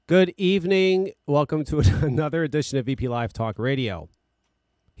Good evening. Welcome to another edition of VP Live Talk Radio.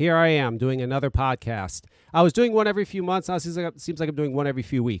 Here I am doing another podcast. I was doing one every few months. Now it seems like I'm doing one every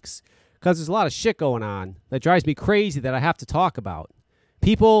few weeks because there's a lot of shit going on that drives me crazy that I have to talk about.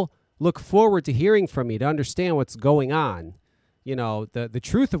 People look forward to hearing from me to understand what's going on. You know, the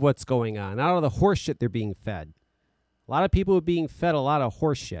truth of what's going on, not all the horse shit they're being fed. A lot of people are being fed a lot of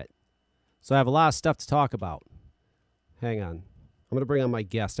horse shit. So I have a lot of stuff to talk about. Hang on. I'm going to bring on my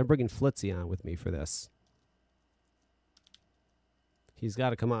guest. I'm bringing Flitzy on with me for this. He's got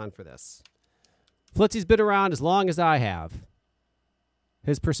to come on for this. Flitzy's been around as long as I have.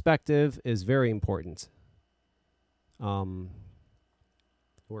 His perspective is very important. Where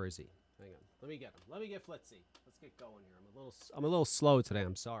is he? Hang on. Let me get him. Let me get Flitzy. Let's get going here. I'm a little slow today.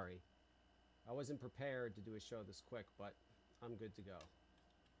 I'm sorry. I wasn't prepared to do a show this quick, but I'm good to go.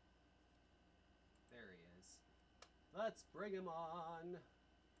 There he is. Let's bring him on.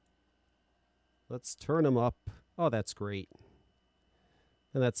 Let's turn him up. Oh, that's great.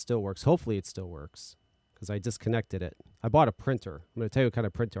 And that still works. Hopefully it still works because I disconnected it. I bought a printer. I'm going to tell you what kind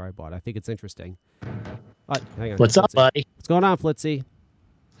of printer I bought. I think it's interesting. Hang on. What's up, buddy? What's going on, Flitzy?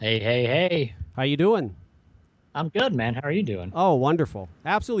 Hey. How you doing? I'm good, man. How are you doing? Oh, wonderful.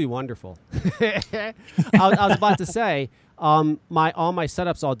 Absolutely wonderful. I was about to say, all my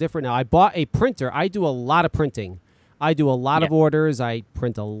setup's all different now. I bought a printer. I do a lot of printing. I do a lot of orders. I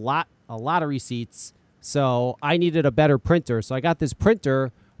print a lot of receipts. So I needed a better printer. So I got this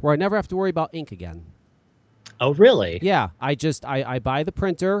printer where I never have to worry about ink again. Oh, really? Yeah. I buy the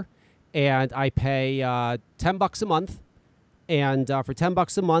printer and I pay $10 a month. And for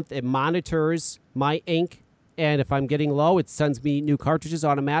 $10 a month, it monitors my ink. And if I'm getting low, it sends me new cartridges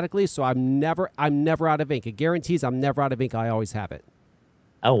automatically. So I'm never out of ink. It guarantees I'm never out of ink. I always have it.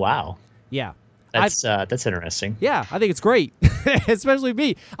 Oh, wow. Yeah. That's interesting. Yeah, I think it's great, especially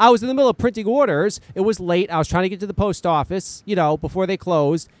me. I was in the middle of printing orders. It was late. I was trying to get to the post office, before they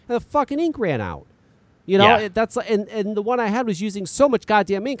closed, and the fucking ink ran out. And the one I had was using so much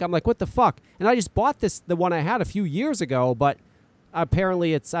goddamn ink. I'm like, what the fuck? And I just bought the one I had a few years ago, but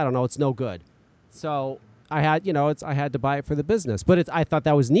apparently it's no good. So I had, I had to buy it for the business. But I thought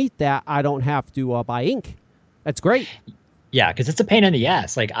that was neat that I don't have to buy ink. That's great. Yeah, because it's a pain in the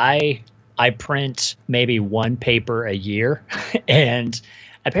ass. Like I print maybe one paper a year, and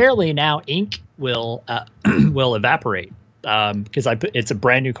apparently now ink will evaporate because it's a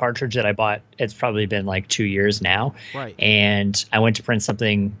brand new cartridge that I bought. It's probably been like 2 years now, right? And I went to print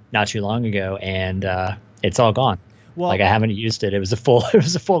something not too long ago, and it's all gone. Well, like I haven't used it. It was a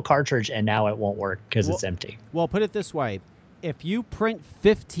full cartridge, and now it won't work because it's empty. Well, put it this way: if you print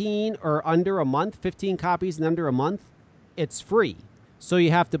 15 or under a month, 15 copies and under a month, it's free. So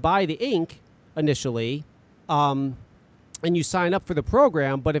you have to buy the ink initially, and you sign up for the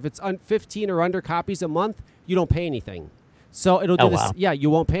program. But if it's 15 or under copies a month, you don't pay anything. So it'll do this. Wow. Yeah,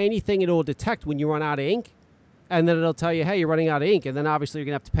 you won't pay anything. It'll detect when you run out of ink, and then it'll tell you, hey, you're running out of ink. And then obviously you're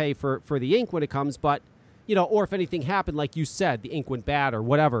going to have to pay for the ink when it comes. But, or if anything happened, like you said, the ink went bad or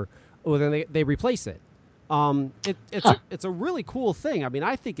whatever, well, then they replace it. It's a really cool thing. I mean,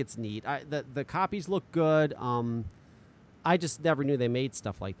 I think it's neat. The copies look good. I just never knew they made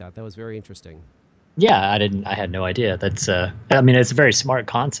stuff like that. That was very interesting. Yeah, I had no idea. That's it's a very smart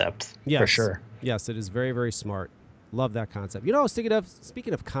concept. Yes. For sure. Yes, it is very, very smart. Love that concept. I was thinking of,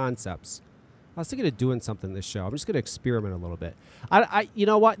 speaking of concepts, I was thinking of doing something this show. I'm just going to experiment a little bit. You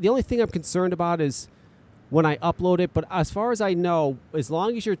know what? The only thing I'm concerned about is when I upload it, but as far as I know, as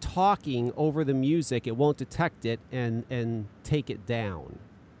long as you're talking over the music, it won't detect it and take it down.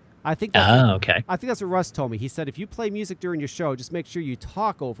 I think that's okay. I think that's what Russ told me. He said if you play music during your show, just make sure you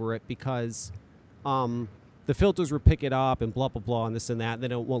talk over it because the filters will pick it up and blah, blah, blah, and this and that. And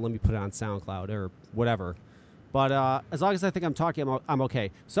then it won't let me put it on SoundCloud or whatever. But as long as I think I'm talking, I'm okay.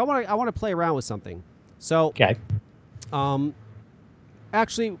 So I want to play around with something. So okay.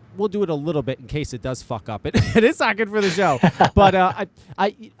 Actually, we'll do it a little bit in case it does fuck up. It is not good for the show. But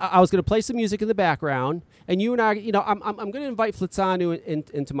I was going to play some music in the background, and you and I, I'm going to invite Flitzanu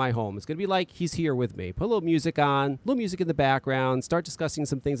into my home. It's going to be like he's here with me. Put a little music on, a little music in the background, start discussing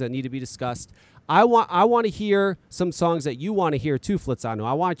some things that need to be discussed. I want to hear some songs that you want to hear too, Flitzanu.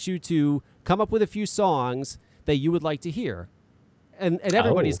 I want you to come up with a few songs that you would like to hear, and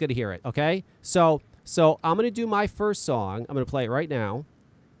everybody's going to hear it. Okay, so I'm going to do my first song. I'm going to play it right now.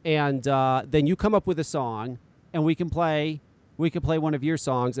 And then you come up with a song, and we can play one of your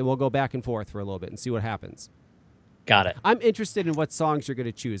songs, and we'll go back and forth for a little bit and see what happens. Got it. I'm interested in what songs you're going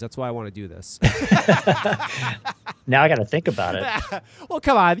to choose. That's why I want to do this. Now I got to think about it. Well,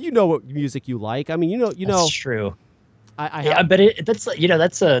 come on. You know what music you like. I mean, you know. That's true. I Yeah, have. but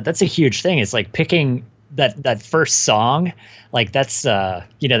that's a huge thing. It's like picking that first song, like that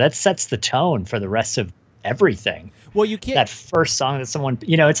sets the tone for the rest of everything. Well, you can't. That first song that someone,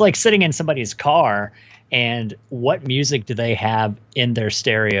 it's like sitting in somebody's car, and what music do they have in their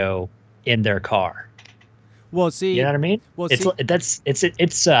stereo in their car? Well, You know see. what I mean? Well, It's see.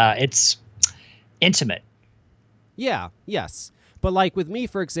 it's intimate. Yeah. Yes. But like with me,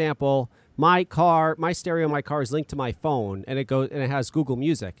 for example, my stereo, in my car is linked to my phone, and it has Google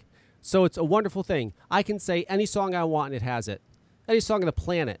Music, so it's a wonderful thing. I can say any song I want, and it has it. Any song on the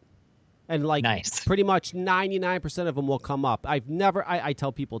planet. And like Nice. pretty much 99% of them will come up. I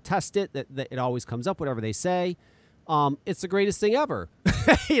tell people test it, that it always comes up, whatever they say. It's the greatest thing ever.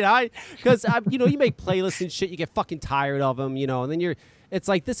 Because you make playlists and shit, you get fucking tired of them, and then it's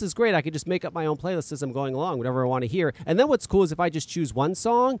like, this is great. I could just make up my own playlist as I'm going along, whatever I want to hear. And then what's cool is if I just choose one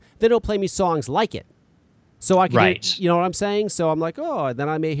song, then it'll play me songs like it. So I can, Right. you know what I'm saying? So I'm like, oh, then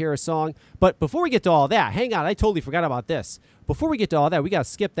I may hear a song. But before we get to all that, hang on, I totally forgot about this. Before we get to all that, we got to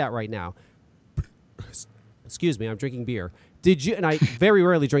skip that right now. Excuse me, I'm drinking beer. Did you, and I very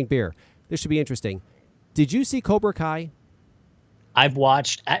rarely drink beer. This should be interesting. Did you see Cobra Kai? I've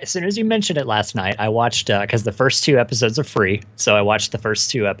watched, as soon as you mentioned it last night, I watched, because the first 2 episodes are free. So I watched the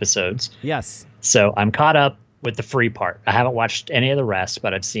first 2 episodes. Yes. So I'm caught up with the free part. I haven't watched any of the rest,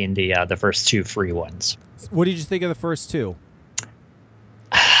 but I've seen the first 2 free ones. What did you think of the first 2?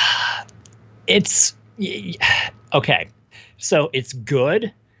 It's okay. So it's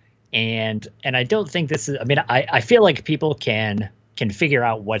good. And I don't think this is, I mean, I feel like people can figure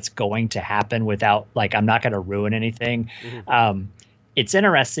out what's going to happen without, like, I'm not going to ruin anything. Mm-hmm. It's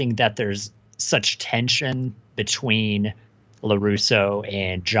interesting that there's such tension between LaRusso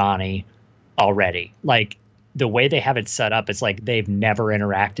and Johnny already. Like, the way they have it set up, it's like they've never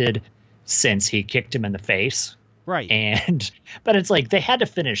interacted since he kicked him in the face. Right. But it's like they had to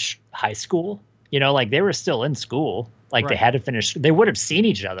finish high school, like they were still in school. Like, right. They had to finish, they would have seen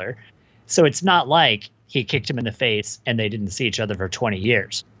each other. So it's not like he kicked him in the face and they didn't see each other for 20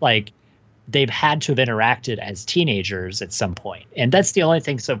 years. Like, they've had to have interacted as teenagers at some point. And that's the only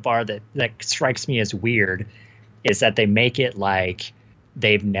thing so far that strikes me as weird, is that they make it like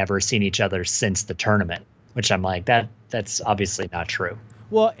they've never seen each other since the tournament, which I'm like, that's obviously not true.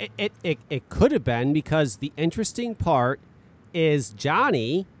 Well, it could have been, because the interesting part is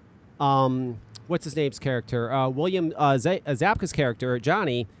Johnny, what's his name's character? William Zabka's character,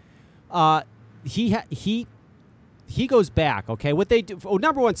 Johnny. He goes back. Okay, what they do? Oh,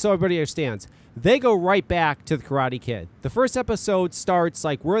 number one, so everybody understands, they go right back to the Karate Kid. The first episode starts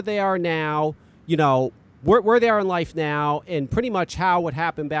like where they are now. Where they are in life now, and pretty much how what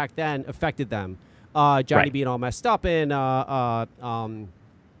happened back then affected them. Johnny Right. being all messed up, and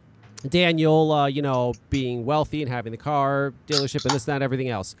Daniel, being wealthy and having the car dealership and this, that, and everything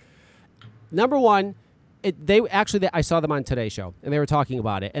else. Number one, I saw them on Today's Show, and they were talking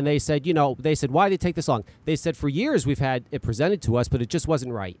about it, and they said, why did it take this long? They said, for years we've had it presented to us, but it just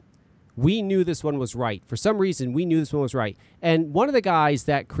wasn't right. We knew this one was right. For some reason, we knew this one was right. And one of the guys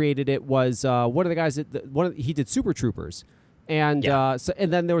that created it was one of the guys he did Super Troopers, and Yeah.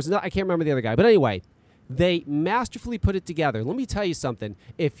 and then there was I can't remember the other guy, but anyway, they masterfully put it together. Let me tell you something.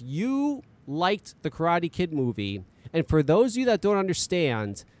 If you liked the Karate Kid movie, and for those of you that don't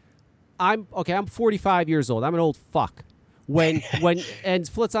understand, I'm 45 years old. I'm an old fuck. And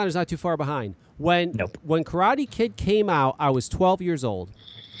Flitzhonor's not too far behind. Nope. When Karate Kid came out, I was 12 years old.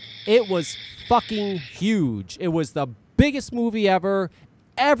 It was fucking huge. It was the biggest movie ever.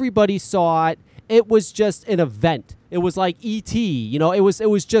 Everybody saw it. It was just an event. It was like E.T. It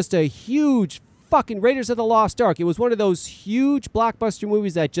was just a huge fucking Raiders of the Lost Ark. It was one of those huge blockbuster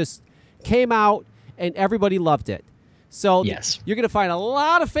movies that just came out and everybody loved it. So Yes. You're going to find a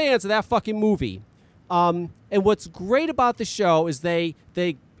lot of fans of that fucking movie. And what's great about the show is they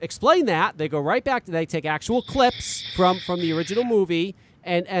explain that. They go right back they take actual clips from the original movie,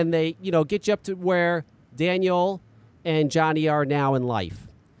 and they, get you up to where Daniel and Johnny are now in life.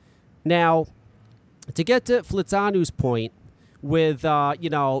 Now, to get to Flitzano's point with,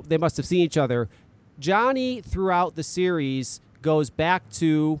 they must have seen each other, Johnny throughout the series goes back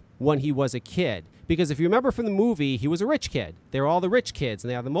to when he was a kid. Because if you remember from the movie, he was a rich kid. They were all the rich kids, and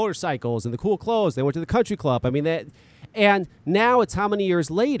they had the motorcycles and the cool clothes. They went to the country club. I mean, and now it's how many years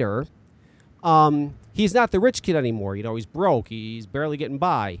later? He's not the rich kid anymore. He's broke. He's barely getting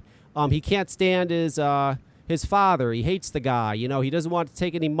by. He can't stand his father. He hates the guy. He doesn't want to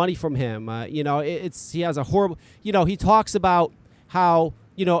take any money from him. He has a horrible. He talks about how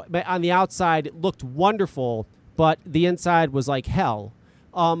on the outside it looked wonderful, but the inside was like hell.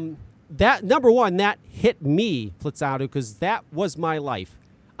 that number one, that hit me, Flitzado, because that was my life.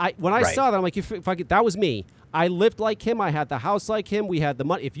 When I saw that, I'm like, that was me. I lived like him. I had the house like him. We had the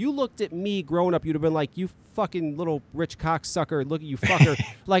money. If you looked at me growing up, you'd have been like, you fucking little rich cocksucker. Look at you, fucker.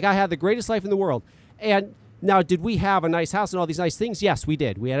 Like, I had the greatest life in the world. And now, did we have a nice house and all these nice things? Yes, we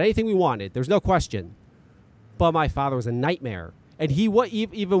did. We had anything we wanted. There's no question. But my father was a nightmare. And he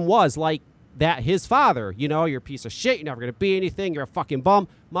even was like that, his father. You know, you're a piece of shit. You're never going to be anything. You're a fucking bum.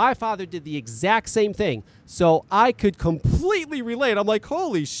 My father did the exact same thing. So I could completely relate. I'm like,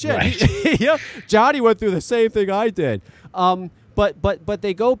 holy shit. Right. Yeah, Johnny went through the same thing I did. But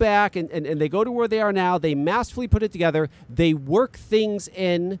they go back and they go to where they are now. They masterfully put it together. They work things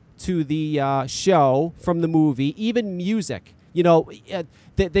in to the show from the movie, even music. You know,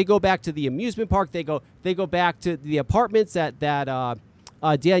 they go back to the amusement park. They go back to the apartments that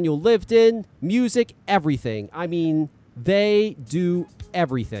Daniel lived in. Music, everything. I mean, they do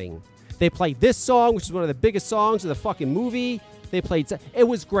everything. They play this song, which is one of the biggest songs of the fucking movie. They played. It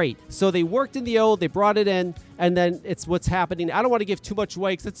was great. So they worked in the old. They brought it in, and then it's what's happening. I don't want to give too much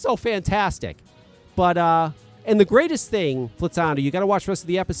away because it's so fantastic. But and the greatest thing, Flitzano, you got to watch the rest of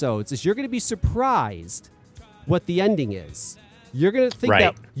the episodes, is you're going to be surprised what the ending is. You're going to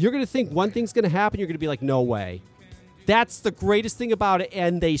think one thing's going to happen. You're going to be like, no way. That's the greatest thing about it,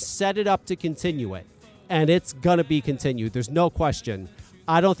 and they set it up to continue it, and it's going to be continued. There's no question.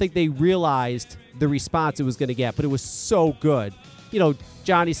 I don't think they realized the response it was going to get, but it was so good. You know,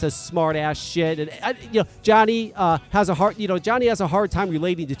 Johnny says smart ass shit, and Johnny has a hard time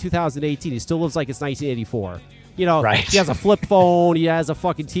relating to 2018. He still lives like it's 1984. You know, right. He has a flip phone. He has a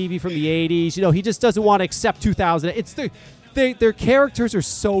fucking TV from the 80s. You know, he just doesn't want to accept 2000. Their characters are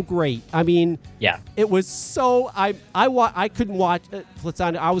so great. I mean, yeah, it was so. I couldn't watch.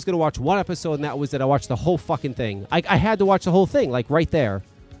 Flitzano, I was going to watch one episode, and that was it. I watched the whole fucking thing. I had to watch the whole thing, like right there,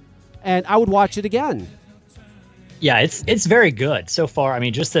 and I would watch it again. Yeah, it's very good so far. I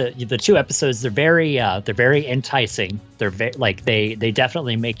mean, just the 2 episodes, they're very enticing. They're they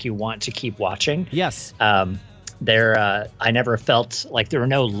definitely make you want to keep watching. Yes. I never felt like there were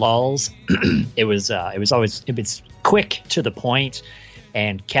no lulls. It was quick to the point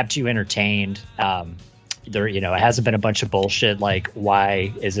and kept you entertained. It hasn't been a bunch of bullshit like,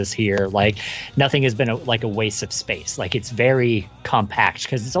 why is this here? Like, nothing has been a waste of space. Like, it's very compact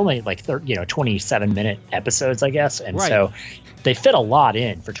because it's only like 27-minute episodes, I guess. And so they fit a lot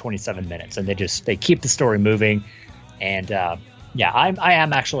in for 27 minutes, and they keep the story moving. And I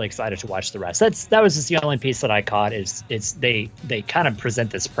am actually excited to watch the rest. That was just the only piece that I caught is they kind of present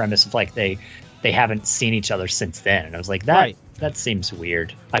this premise of like they haven't seen each other since then, and I was like, that seems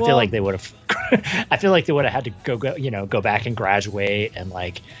weird. I feel like they would have had to go back and graduate and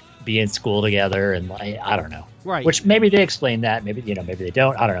like be in school together, and like, I don't know. Right. Which maybe they explain that, maybe they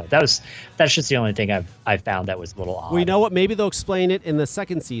don't. I don't know. That's just the only thing I've found that was a little odd. Well, you know what? Maybe they'll explain it in the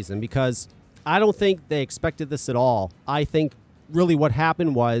second season, because I don't think they expected this at all. I think really what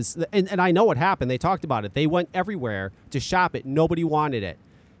happened was, and I know what happened. They talked about it. They went everywhere to shop it. Nobody wanted it.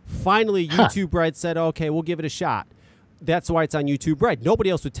 Finally, YouTube Red said, okay, we'll give it a shot. That's why it's on YouTube Red. Nobody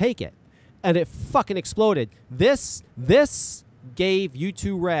else would take it. And it fucking exploded. This gave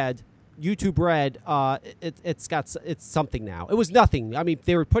YouTube Red, it's something now. It was nothing. I mean,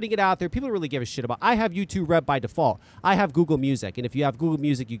 they were putting it out there. People really give a shit about it. I have YouTube Red by default. I have Google Music. And if you have Google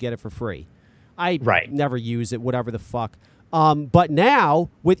Music, you get it for free. I never use it, whatever the fuck. But now,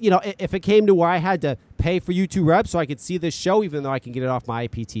 with if it came to where I had to pay for YouTube Red so I could see this show, even though I can get it off my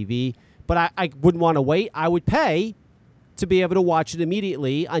IPTV, but I wouldn't want to wait. I would pay to be able to watch it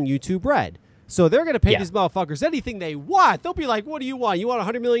immediately on YouTube Red. So they're going to pay these motherfuckers anything they want. They'll be like, "What do you want? You want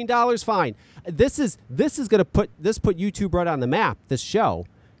 $100 million? Fine." This is going to put YouTube Red on the map. This show,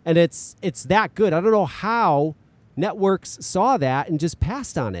 and it's that good. I don't know how networks saw that and just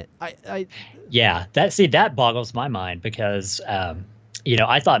passed on it. That boggles my mind, because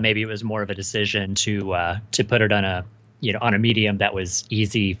I thought maybe it was more of a decision to put it on a medium that was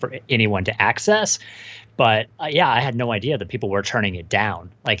easy for anyone to access. But I had no idea that people were turning it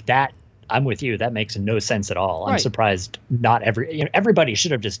down like that. I'm with you. That makes no sense at all. I'm surprised not everybody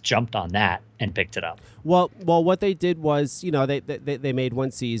should have just jumped on that and picked it up. Well, what they did was, they made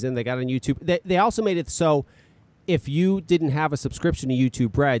one season. They got on YouTube. They also made it so if you didn't have a subscription to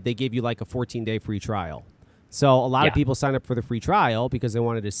YouTube Red, they gave you like a 14-day free trial. So a lot of people signed up for the free trial because they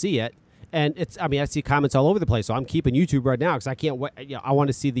wanted to see it. And I see comments all over the place. So I'm keeping YouTube Red now because I can't wait. I want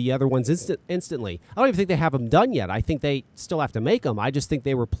to see the other ones instantly. I don't even think they have them done yet. I think they still have to make them. I just think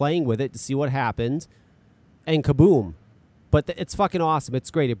they were playing with it to see what happened. And kaboom. But it's fucking awesome.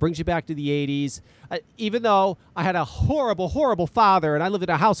 It's great. It brings you back to the 80s. Even though I had a horrible, horrible father and I lived in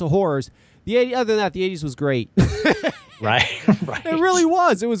a house of horrors, other than that, the 80s was great. Right. Right. It really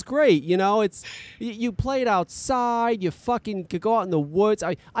was. It was great. You know, you played outside. You fucking could go out in the woods.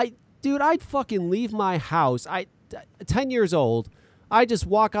 Dude, I'd fucking leave my house. 10 years old, I'd just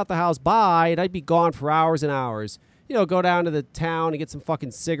walk out the house by and I'd be gone for hours and hours. You know, go down to the town and get some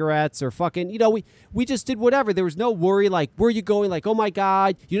fucking cigarettes or fucking, you know, we just did whatever. There was no worry like, where are you going? Like, oh my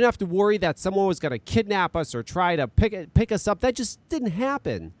God, you didn't have to worry that someone was going to kidnap us or try to pick us up. That just didn't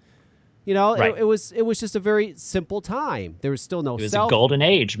happen. You know, right. it was just a very simple time. There was still no. It was a golden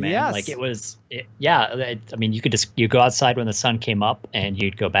age, man. Yes. Like I mean, you go outside when the sun came up, and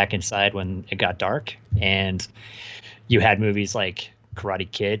you'd go back inside when it got dark. And you had movies like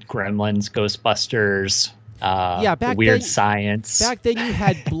Karate Kid, Gremlins, Ghostbusters. Weird Science. Back then, you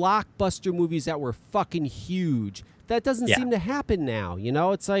had blockbuster movies that were fucking huge. That doesn't seem to happen now. You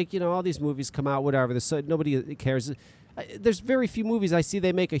know, it's like, you know, all these movies come out, whatever. Nobody cares. There's very few movies I see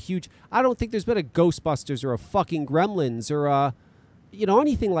they make a huge. I don't think there's been a Ghostbusters or a fucking Gremlins or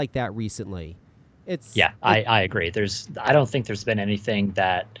anything like that recently. I agree. I don't think there's been anything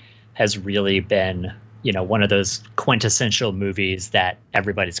that has really been, you know, one of those quintessential movies that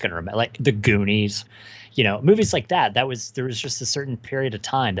everybody's going to remember, like The Goonies. You know, movies like that. There was just a certain period of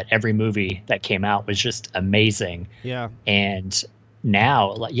time that every movie that came out was just amazing. Yeah. And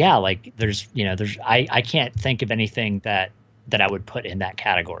now, like I can't think of anything that I would put in that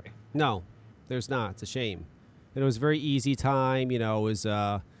category. No, there's not. It's a shame. And it was a very easy time. You know,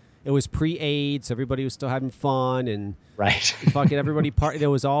 it was pre-AIDS. Everybody was still having fun, and right. Fucking everybody it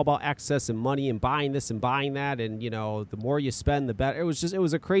was all about access and money and buying this and buying that, and you know, the more you spend, the better. It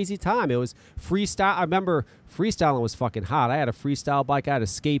was a crazy time. It was freestyle. I remember freestyling was fucking hot. I had a freestyle bike. I had a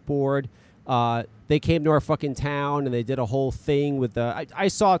skateboard. They came to our fucking town and they did a whole thing with I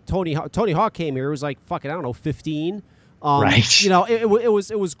saw Tony Hawk came here. It was like fucking, I don't know, 15. Right. You know, it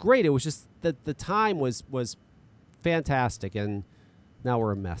was great. It was just that the time was fantastic, and now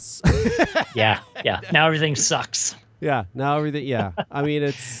we're a mess. Yeah. Now everything sucks. Yeah. Now everything. Yeah. I mean,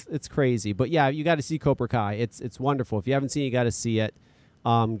 it's crazy, but yeah, you got to see Cobra Kai. It's wonderful. If you haven't seen it, you got to see it.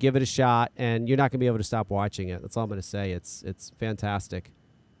 Give it a shot, and you're not gonna be able to stop watching it. That's all I'm gonna say. It's fantastic.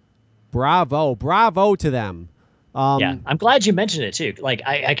 Bravo to them. I'm glad you mentioned it too. Like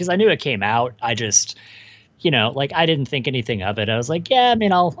because I knew it came out. I just, you know, like I didn't think anything of it. I was like, yeah, I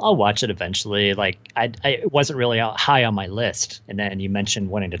mean, I'll watch it eventually. Like it wasn't really high on my list. And then you mentioned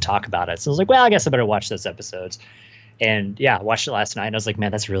wanting to talk about it, so I was like, well, I guess I better watch those episodes. And yeah, I watched it last night, and I was like, man,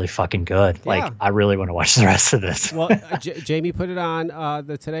 that's really fucking good. Yeah. Like, I really want to watch the rest of this. Well, Jamie put it on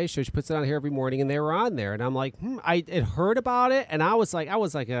the Today Show. She puts it on here every morning, and they were on there. And I'm like, I had heard about it, and I was like,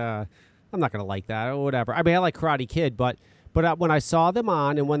 I'm not gonna like that or whatever. I mean, I like Karate Kid, but when I saw them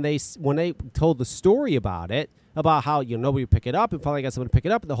on, and when they told the story about it, about how, you know, nobody would pick it up, and finally got someone to pick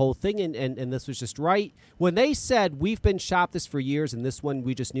it up, and the whole thing, and this was just right. When they said, we've been shopped this for years, and this one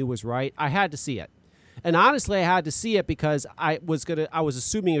we just knew was right, I had to see it. And honestly, I had to see it because I was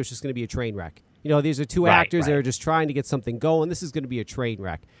assuming it was just going to be a train wreck. You know, these are two actors that are just trying to get something going. This is going to be a train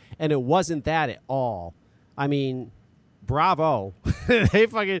wreck. And it wasn't that at all. I mean, bravo. They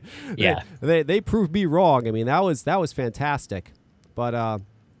fucking, they proved me wrong. I mean, that was fantastic. But,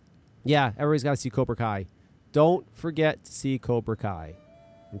 yeah, everybody's got to see Cobra Kai. Don't forget to see Cobra Kai.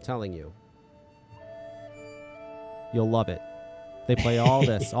 I'm telling you. You'll love it. They play all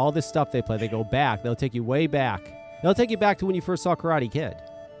this stuff they play. They go back. They'll take you way back. They'll take you back to when you first saw Karate Kid.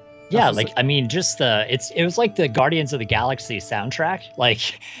 Yeah, like I mean, just it was like the Guardians of the Galaxy soundtrack.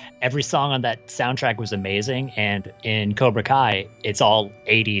 Like every song on that soundtrack was amazing, and in Cobra Kai, it's all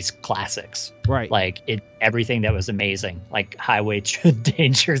 '80s classics. Right. Like everything that was amazing, like Highway to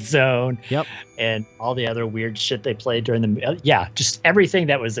Danger Zone. Yep. And all the other weird shit they played during the just everything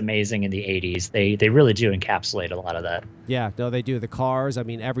that was amazing in the '80s. They really do encapsulate a lot of that. Yeah, no, they do. The cars, I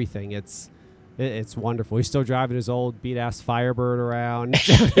mean, everything. It's wonderful. He's still driving his old beat-ass Firebird around.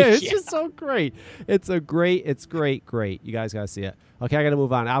 It's just so great. It's great. You guys got to see it. Okay, I got to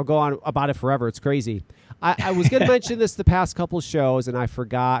move on. I'll go on about it forever. It's crazy. I was going to mention this the past couple shows, and I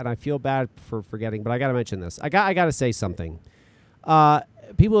forgot, and I feel bad for forgetting, but I got to mention this. I got to say something.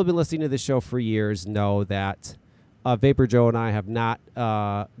 People who have been listening to this show for years know that Vapor Joe and I have not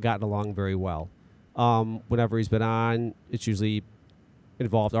gotten along very well. Whenever he's been on, it's usually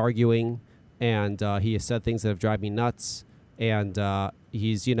involved arguing. And he has said things that have driven me nuts. And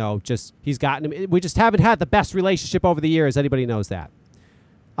he's, he's gotten, we just haven't had the best relationship over the years. Anybody knows that.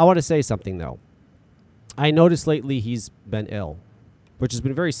 I want to say something, though. I noticed lately he's been ill, which has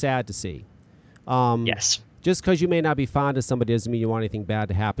been very sad to see. Yes. Just because you may not be fond of somebody doesn't mean you want anything bad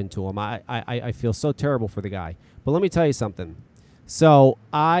to happen to them. I feel so terrible for the guy. But let me tell you something. So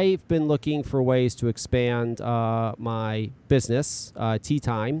I've been looking for ways to expand my business, Tea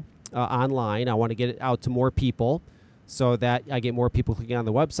Time, online. I want to get it out to more people so that I get more people clicking on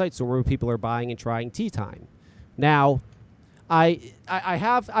the website, so more people are buying and trying Tea Time. Now, I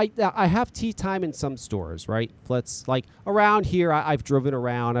have Tea Time in some stores, right? Let's like around here. I've driven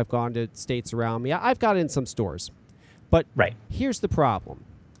around. I've gone to states around me. I've got it in some stores, but here's the problem.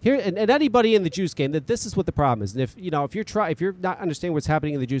 Here and anybody in the juice game, that this is what the problem is. And if you're not understanding what's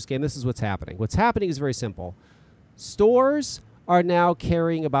happening in the juice game, this is what's happening. What's happening is very simple. Stores are now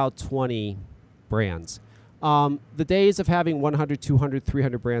carrying about 20 brands. The days of having 100, 200,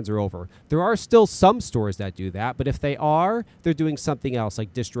 300 brands are over. There are still some stores that do that, but if they are, they're doing something else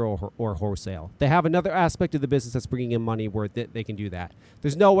like distro or wholesale. They have another aspect of the business that's bringing in money where they can do that.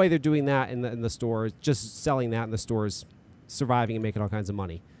 There's no way they're doing that in the stores, just selling that in the stores, surviving and making all kinds of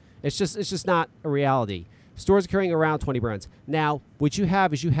money. It's just not a reality. Stores are carrying around 20 brands. Now, what you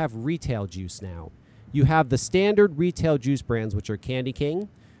have is you have retail juice now. You have the standard retail juice brands, which are Candy King,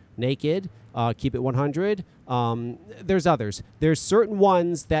 Naked, Keep It 100. There's others. There's certain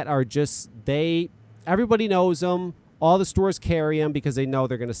ones that are just, everybody knows them. All the stores carry them because they know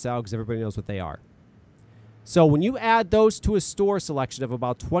they're going to sell because everybody knows what they are. So when you add those to a store selection of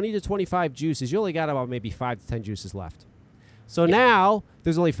about 20 to 25 juices, you only got about maybe 5 to 10 juices left. So now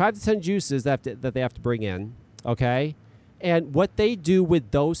there's only 5 to 10 juices that they have to bring in, okay? And what they do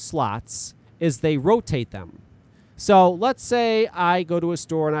with those slots is they rotate them. So let's say I go to a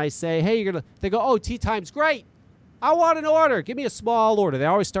store and I say, hey, they go, oh, Tea Time's great. I want an order. Give me a small order. They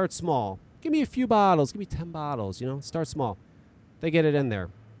always start small. Give me a few bottles. Give me 10 bottles, start small. They get it in there.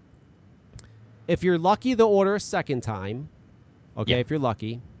 If you're lucky, they'll order a second time. Okay, if you're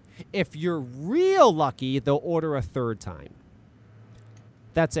lucky. If you're real lucky, they'll order a third time.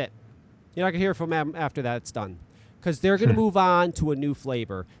 That's it. You're not going to hear from them after that. It's done. Because they're going to move on to a new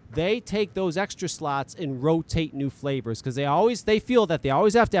flavor. They take those extra slots and rotate new flavors because they feel that they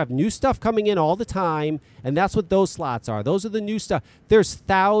always have to have new stuff coming in all the time, and that's what those slots are. Those are the new stuff. There's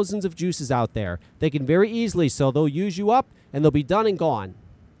thousands of juices out there. They can very easily, so they'll use you up, and they'll be done and gone.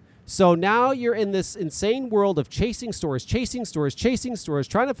 So now you're in this insane world of chasing stores, trying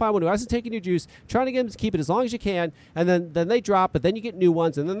to find one who hasn't taken your juice, trying to get them to keep it as long as you can, and then they drop, but then you get new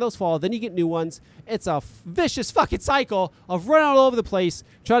ones, and then those fall, then you get new ones. It's a vicious fucking cycle of running all over the place,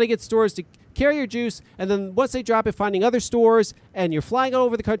 trying to get stores to carry your juice, and then once they drop it, finding other stores, and you're flying all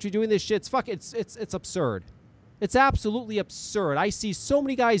over the country doing this shit. It's absurd. It's absolutely absurd. I see so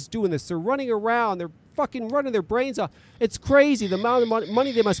many guys doing this. They're running around. They're fucking running their brains off. It's crazy the amount of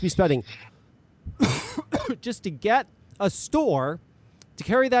money they must be spending just to get a store to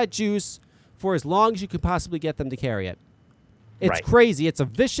carry that juice for as long as you could possibly get them to carry it. It's crazy. It's a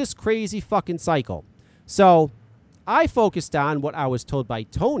vicious, crazy fucking cycle. So I focused on what I was told by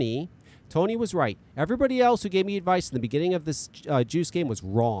Tony. Tony was right. Everybody else who gave me advice in the beginning of this juice game was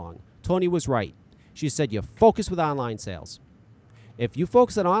wrong. Tony was right. She said you focus with online sales. If you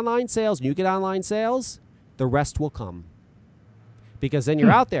focus on online sales and you get online sales, the rest will come. Because then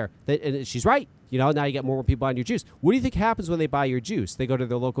you're out there. And she's right. Now you get more people buying your juice. What do you think happens when they buy your juice? They go to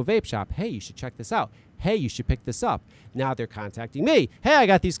their local vape shop. Hey, you should check this out. Hey, you should pick this up. Now they're contacting me. Hey, I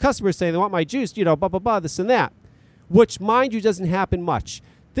got these customers saying they want my juice, blah, blah, blah, this and that. Which, mind you, doesn't happen much.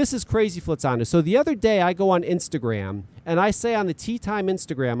 This is crazy, Flitzana. So the other day I go on Instagram and I say on the Tea Time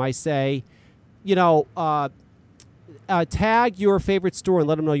Instagram, I say, tag your favorite store and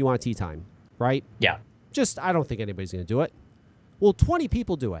let them know you want Tea Time, right? Yeah. I don't think anybody's going to do it. Well, 20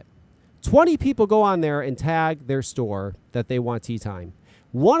 people do it. 20 people go on there and tag their store that they want Tea Time.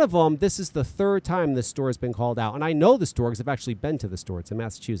 One of them, this is the third time this store has been called out. And I know the store because I've actually been to the store. It's in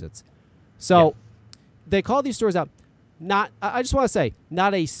Massachusetts. So they call these stores out. I just want to say,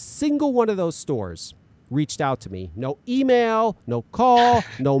 not a single one of those stores reached out to me. No email, no call,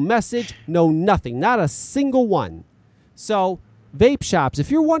 no message, no nothing. Not a single one. So vape shops, if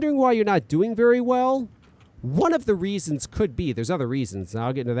you're wondering why you're not doing very well, one of the reasons could be, there's other reasons, and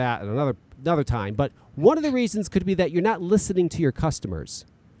I'll get into that at another time, but one of the reasons could be that you're not listening to your customers.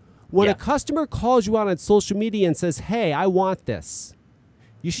 When a customer calls you out on social media and says, hey, I want this,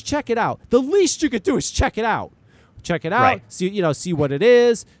 you should check it out. The least you could do is check it out. Check it out, see what it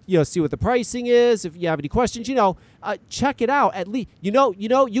is, see what the pricing is. If you have any questions, check it out. At least,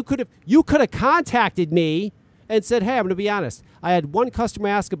 you could have contacted me and said, hey, I'm going to be honest. I had one customer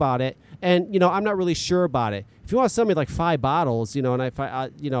ask about it, and, I'm not really sure about it. If you want to sell me like 5 bottles, and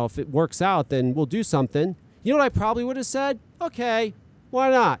if it works out, then we'll do something. You know what I probably would have said? Okay, Why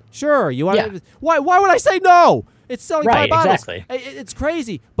not? Sure. You want Yeah. Why would I say no? It's selling Right, 5 bottles. exactly. It's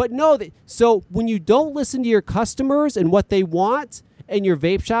crazy. But no, so when you don't listen to your customers and what they want and your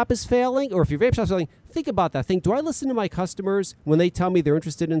vape shop is failing, or if your vape shop is failing, think about that. Think, do I listen to my customers when they tell me they're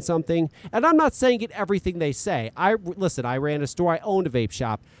interested in something? And I'm not saying get everything they say. Listen, I ran a store. I owned a vape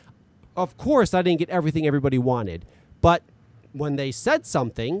shop. Of course, I didn't get everything everybody wanted. But when they said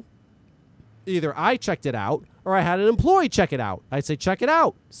something, either I checked it out or I had an employee check it out. I'd say, check it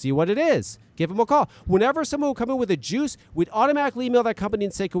out. See what it is. Give them a call. Whenever someone would come in with a juice, we'd automatically email that company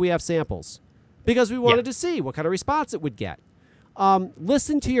and say, can we have samples? Because we wanted to see what kind of response it would get.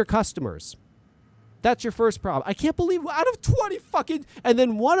 Listen to your customers. That's your first problem. I can't believe out of 20 fucking... And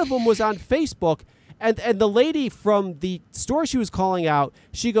then one of them was on Facebook, and the lady from the store she was calling out,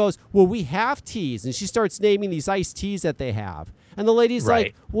 she goes, well, we have teas. And she starts naming these iced teas that they have. And the lady's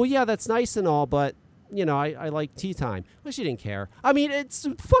like, well, yeah, that's nice and all, but, you know, I like tea time. Well, she didn't care. I mean, it's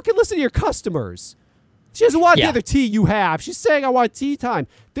fucking listen to your customers. She doesn't want the other tea you have. She's saying I want tea time.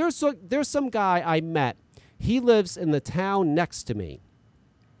 There's some guy I met. He lives in the town next to me.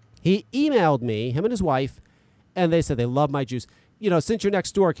 He emailed me, him and his wife, and they said they love my juice. You know, since you're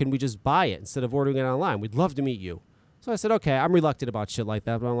next door, can we just buy it instead of ordering it online? We'd love to meet you. So I said, okay. I'm reluctant about shit like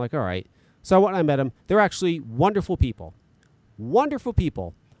that, but I'm like, all right. So I went and I met them. They're actually wonderful people. Wonderful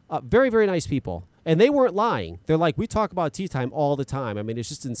people. Very, very nice people. And they weren't lying. They're like, we talk about tea time all the time. I mean, it's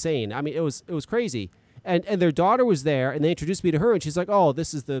just insane. I mean, it was crazy. And their daughter was there, and they introduced me to her, and she's like, oh,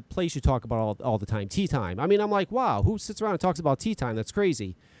 this is the place you talk about all the time, tea time. I mean, I'm like, wow, who sits around and talks about tea time? That's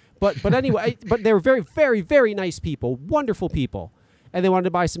crazy. But anyway, but they were very, very, very nice people, wonderful people, and they wanted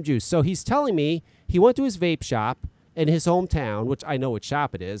to buy some juice. So he's telling me he went to his vape shop in his hometown, which I know what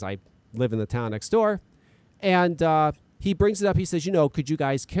shop it is. I live in the town next door. And he brings it up. He says, you know, could you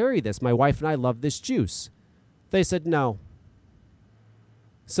guys carry this? My wife and I love this juice. They said no.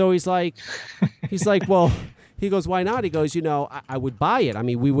 So he's like, well, he goes, why not? He goes, you know, I would buy it. I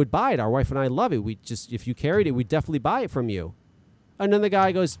mean, we would buy it. Our wife and I love it. We just, if you carried it, we'd definitely buy it from you. And then the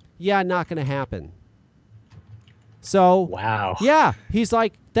guy goes, yeah, not going to happen. So, wow. Yeah, he's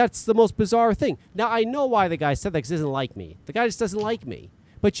like, that's the most bizarre thing. Now, I know why the guy said that because he doesn't like me. The guy just doesn't like me.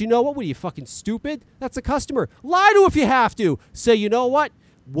 But you know what? What are you, fucking stupid? That's a customer. Lie to if you have to. Say, you know what?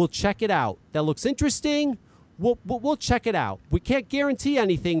 We'll check it out. That looks interesting. We'll check it out. We can't guarantee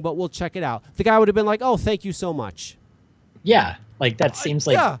anything, but we'll check it out. The guy would have been like, oh, thank you so much. Yeah, like that seems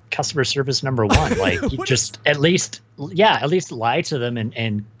like customer service number one. Like you just at least lie to them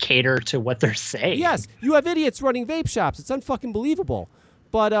and cater to what they're saying. Yes, you have idiots running vape shops. It's unfucking believable.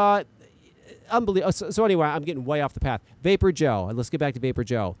 But unbelievable. So anyway, I'm getting way off the path. Vapor Joe. Let's get back to Vapor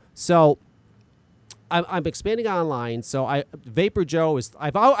Joe. So I'm expanding online. So Vapor Joe is.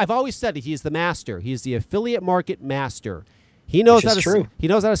 I've always said that he is the master. He is the affiliate market master. He knows he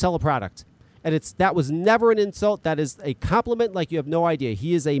knows how to sell a product. And that was never an insult. That is a compliment like you have no idea.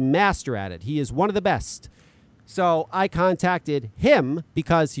 He is a master at it. He is one of the best. So I contacted him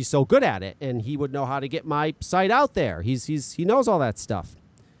because he's so good at it, and he would know how to get my site out there. He knows all that stuff.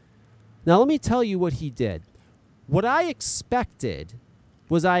 Now let me tell you what he did. What I expected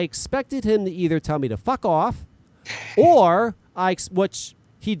was I expected him to either tell me to fuck off, or which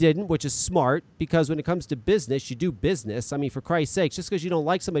he didn't, which is smart, because when it comes to business, you do business. I mean, for Christ's sake, just because you don't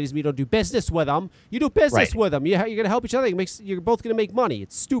like somebody doesn't mean you don't do business with them. You do business with them. You're going to help each other. You're both going to make money.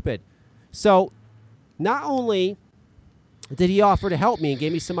 It's stupid. So not only did he offer to help me and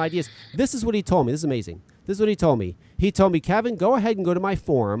gave me some ideas, this is what he told me. This is amazing. This is what he told me. He told me, Kevin, go ahead and go to my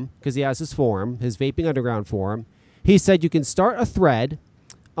forum, because he has his forum, his Vaping Underground forum. He said you can start a thread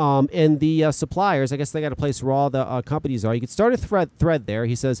in the suppliers. I guess they got a place where all the companies are. You can start a thread there.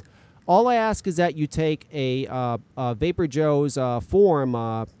 He says, all I ask is that you take a Vapor Joe's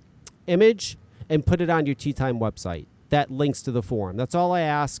forum image and put it on your Tea Time website. That links to the forum. That's all I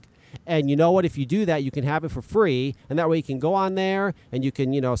ask. And you know what? If you do that, you can have it for free, and that way you can go on there and you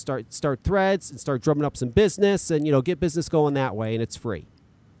can, start threads and start drumming up some business and, get business going that way, and it's free.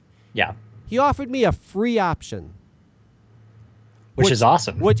 Yeah. He offered me a free option. Which is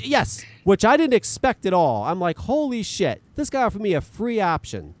awesome. Which I didn't expect at all. I'm like, holy shit, this guy offered me a free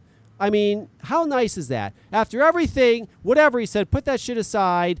option. I mean, how nice is that? After everything, whatever he said, put that shit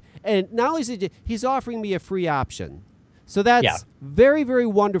aside, and not only is he's offering me a free option. So that's very, very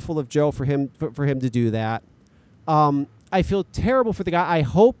wonderful of Joe for him to do that. I feel terrible for the guy. I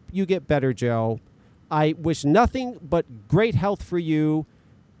hope you get better, Joe. I wish nothing but great health for you.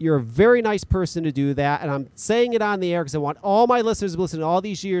 You're a very nice person to do that, and I'm saying it on the air because I want all my listeners who listen to all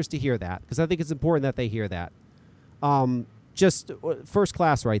these years to hear that, because I think it's important that they hear that. Just first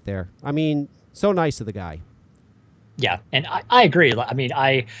class right there. I mean, so nice of the guy. Yeah, and I agree. I mean,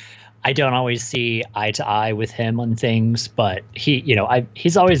 I don't always see eye to eye with him on things, but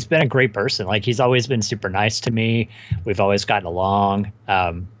he's always been a great person. Like he's always been super nice to me. We've always gotten along.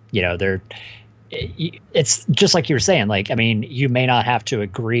 It's just like you were saying. Like, I mean, you may not have to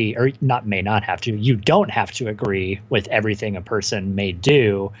agree, or not may not have to. You don't have to agree with everything a person may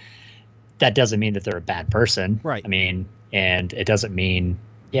do. That doesn't mean that they're a bad person. Right. I mean, and it doesn't mean,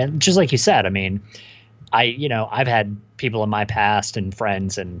 yeah, just like you said. I mean, I've had people in my past and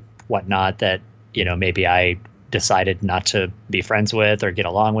friends and whatnot that, maybe I decided not to be friends with or get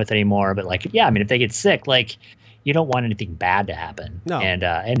along with anymore. But like, yeah, I mean, if they get sick, like, you don't want anything bad to happen. No.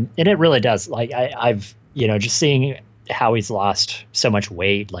 And it really does. Like I've, just seeing how he's lost so much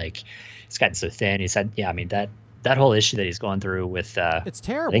weight, like he's gotten so thin. He said, yeah, I mean, that whole issue that he's going through with, it's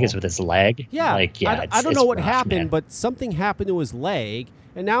terrible. I think it's with his leg. Yeah. Like, yeah, I don't know what rough, happened, man. but something happened to his leg,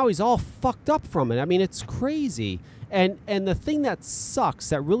 and now he's all fucked up from it. I mean, it's crazy. And the thing that sucks,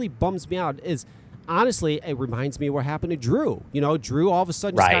 that really bums me out, is honestly, it reminds me of what happened to Drew. Drew all of a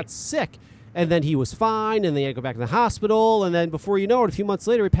sudden just got sick, and then he was fine, and they had to go back to the hospital, and then before you know it, a few months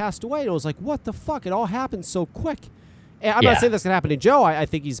later, he passed away. And it was like, what the fuck? It all happened so quick. And I'm not saying that's going to happen to Joe. I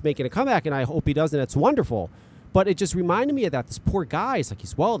think he's making a comeback, and I hope he does, and it's wonderful. But it just reminded me of that. This poor guy, it's like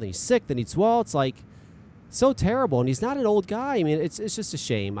he's well, then he's sick, then he's well. It's like so terrible, and he's not an old guy. I mean, it's just a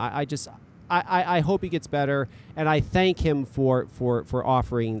shame. I hope he gets better, and I thank him for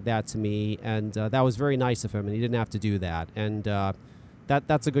offering that to me, and that was very nice of him, and he didn't have to do that, and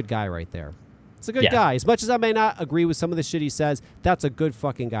that's a good guy right there. It's a good guy. As much as I may not agree with some of the shit he says, that's a good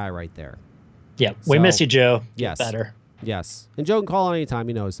fucking guy right there. Yeah, we miss you, Joe. Yes. Get better. Yes, and Joe can call in anytime.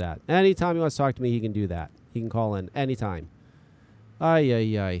 He knows that. Anytime he wants to talk to me, he can do that. He can call in anytime.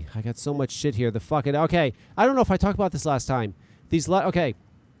 Ay. I got so much shit here. Okay, I don't know if I talked about this last time. Okay.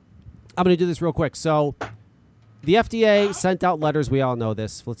 I'm going to do this real quick. So, the FDA sent out letters. We all know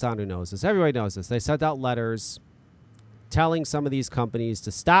this. Flitzando knows this. Everybody knows this. They sent out letters telling some of these companies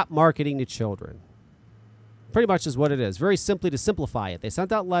to stop marketing to children. Pretty much is what it is. Very simply, to simplify it. They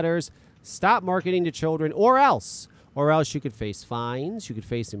sent out letters, stop marketing to children, or else you could face fines. You could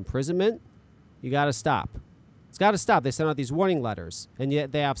face imprisonment. You got to stop. It's got to stop. They sent out these warning letters, and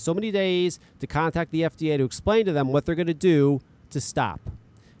yet they have so many days to contact the FDA to explain to them what they're going to do to stop.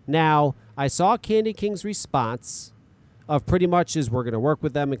 Now, I saw Candy King's response of pretty much is we're going to work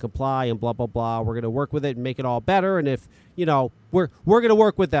with them and comply and blah, blah, blah. We're going to work with it and make it all better. And if, we're going to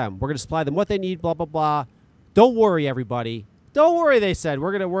work with them. We're going to supply them what they need, blah, blah, blah. Don't worry, everybody. Don't worry, they said.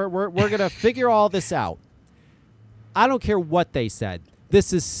 We're going to figure all this out. I don't care what they said.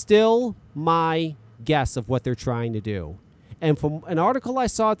 This is still my guess of what they're trying to do. And from an article I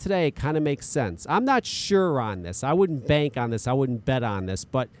saw today, it kind of makes sense. I'm not sure on this. I wouldn't bank on this. I wouldn't bet on this.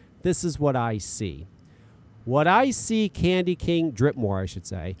 But this is what I see. What I see Candy King, Dripmore, I should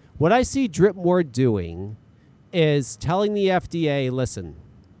say. What I see Dripmore doing is telling the FDA, listen,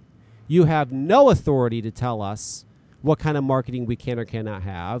 you have no authority to tell us what kind of marketing we can or cannot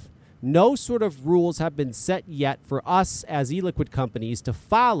have. No sort of rules have been set yet for us as e-liquid companies to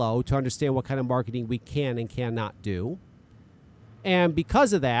follow to understand what kind of marketing we can and cannot do. And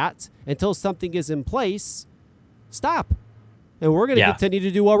because of that, until something is in place, stop. And we're going to continue to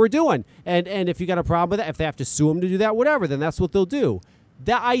do what we're doing. And if you got a problem with that, if they have to sue them to do that, whatever, then that's what they'll do.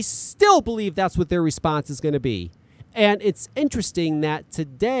 That I still believe that's what their response is going to be. And it's interesting that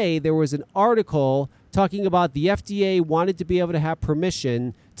today there was an article talking about the FDA wanted to be able to have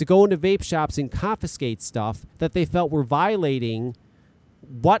permission to go into vape shops and confiscate stuff that they felt were violating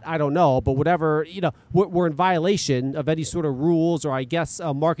what, I don't know, but whatever, we're in violation of any sort of rules or I guess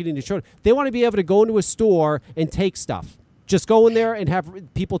marketing to children. They want to be able to go into a store and take stuff. Just go in there and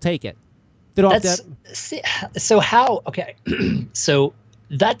have people take it. They don't have to. So how, okay. So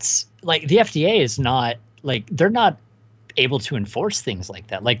that's like the FDA is not like, they're not able to enforce things like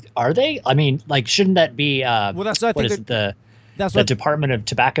that. Like, are they? I mean, like, shouldn't that be, well, that's what I think the Department of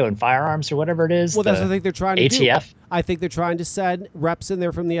Tobacco and Firearms or whatever it is? Well, that's what I think they're trying to ATF? do. I think they're trying to send reps in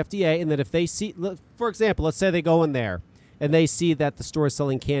there from the FDA, and that if they see, for example, let's say they go in there and they see that the store is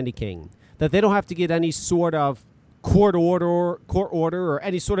selling Candy King, that they don't have to get any sort of court order or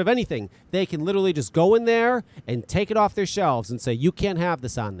any sort of anything. They can literally just go in there and take it off their shelves and say, you can't have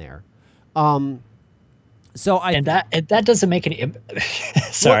this on there. So that doesn't make any.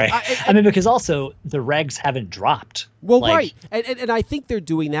 Sorry, well, I mean, because also the regs haven't dropped. Well, right, and I think they're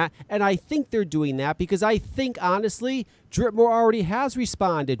doing that, because I think honestly, Dripmore already has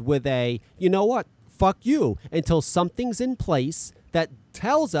responded with a, you know what, fuck you, until something's in place that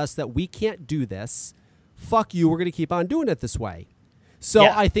tells us that we can't do this. Fuck you, we're going to keep on doing it this way. So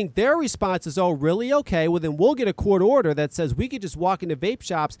Yeah. I think their response is, oh, really? Okay, well, then we'll get a court order that says we could just walk into vape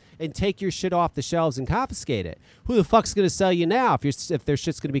shops and take your shit off the shelves and confiscate it. Who the fuck's going to sell you now if their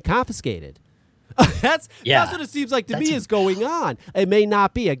shit's going to be confiscated? That's what it seems like to me is going on. It may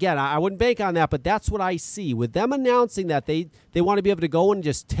not be. Again, I wouldn't bank on that, but that's what I see. With them announcing that they want to be able to go in and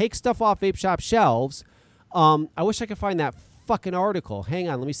just take stuff off vape shop shelves, I wish I could find that fucking article. Hang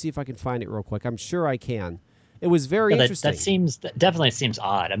on, let me see if I can find it real quick. I'm sure I can. It was very interesting. That definitely seems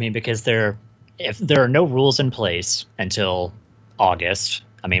odd. I mean, because if there are no rules in place until August,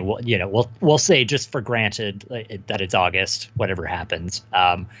 I mean, we'll say just for granted that it's August, whatever happens.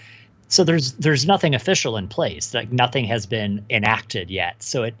 So there's nothing official in place. Like nothing has been enacted yet.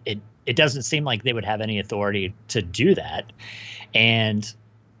 So it doesn't seem like they would have any authority to do that. And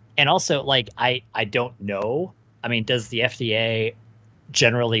also, like, I don't know. I mean, does the FDA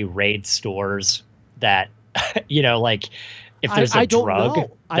generally raid stores that, like if there's a drug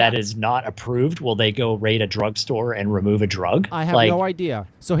that is not approved, will they go raid a drugstore and remove a drug? I have no idea.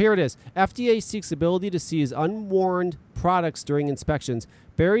 So here it is. FDA seeks ability to seize unwarned products during inspections.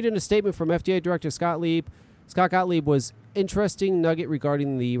 Buried in a statement from FDA Director Scott Gottlieb was interesting nugget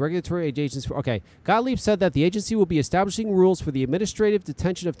regarding the regulatory agencies. Gottlieb said that the agency will be establishing rules for the administrative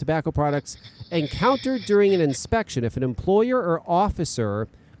detention of tobacco products encountered during an inspection. If an employer or officer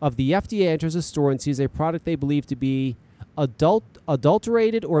of the FDA enters a store and sees a product they believe to be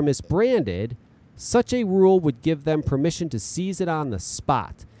adulterated or misbranded, such a rule would give them permission to seize it on the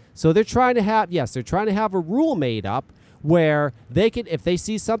spot. So they're trying to have a rule made up where they can, if they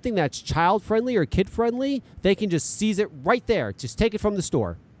see something that's child friendly or kid friendly, they can just seize it right there. Just take it from the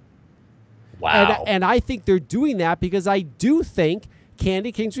store. Wow. And I think they're doing that because I do think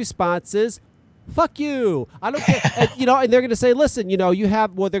Candy King's response is, fuck you. I don't care. And they're going to say, listen, they're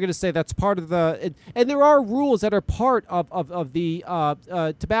going to say that's part of the, and there are rules that are part of the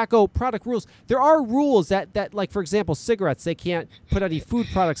tobacco product rules. There are rules that, like, for example, cigarettes, they can't put any food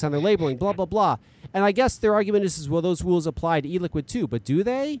products on their labeling, blah, blah, blah. And I guess their argument is, well, those rules apply to e-liquid too, but do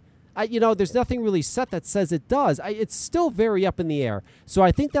they? There's nothing really set that says it does. It's still very up in the air. So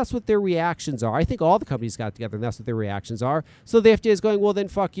I think that's what their reactions are. I think all the companies got together and that's what their reactions are. So the FDA is going, well, then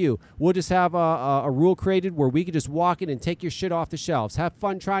fuck you. We'll just have a rule created where we can just walk in and take your shit off the shelves. Have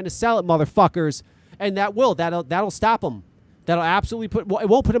fun trying to sell it, motherfuckers. And that'll stop them. That'll absolutely it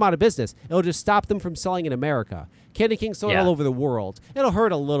won't put them out of business. It'll just stop them from selling in America. Candy King's sold all over the world. It'll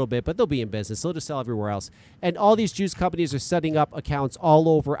hurt a little bit, but they'll be in business. They'll just sell everywhere else. And all these juice companies are setting up accounts all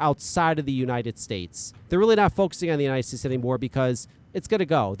over outside of the United States. They're really not focusing on the United States anymore because it's going to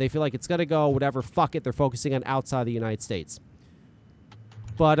go. They feel like it's going to go, whatever, fuck it. They're focusing on outside the United States.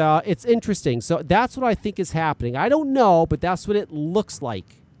 But it's interesting. So that's what I think is happening. I don't know, but that's what it looks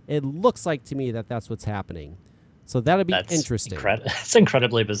like. It looks like to me that that's what's happening. So that'll be interesting. It's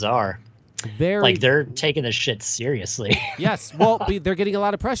incredibly bizarre. They're taking this shit seriously. Yes. Well, they're getting a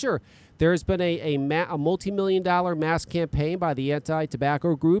lot of pressure. There's been a multi-million-dollar mass campaign by the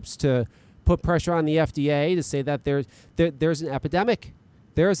anti-tobacco groups to put pressure on the FDA to say that there's an epidemic.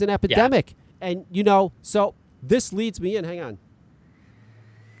 There's an epidemic. Yeah. And, so this leads me in. Hang on.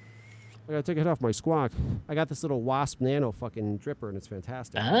 I got to take it off my squawk. I got this little Wasp Nano fucking dripper, and it's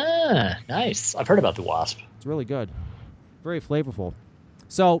fantastic. Ah, nice. I've heard about the Wasp. It's really good. Very flavorful.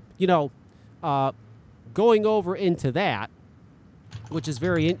 So, going over into that, which is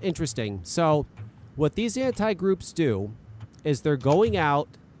very interesting. So what these anti-groups do is they're going out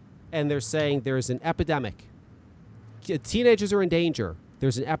and they're saying there's an epidemic. Teenagers are in danger.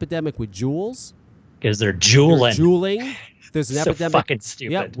 There's an epidemic with Juuls. Because they're juuling. There's an so epidemic fucking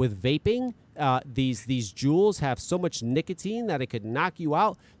stupid. Yeah, with vaping. These Juuls have so much nicotine that it could knock you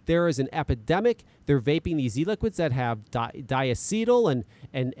out. There is an epidemic. They're vaping these e-liquids that have diacetyl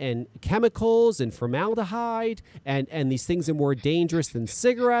and chemicals and formaldehyde, and these things are more dangerous than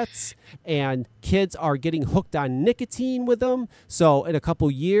cigarettes. And kids are getting hooked on nicotine with them. So in a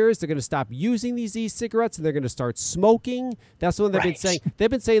couple years, they're going to stop using these e-cigarettes and they're going to start smoking. That's what they've been saying. They've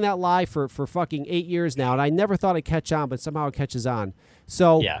been saying that lie for fucking 8 years now, and I never thought it'd catch on, but somehow it catches on.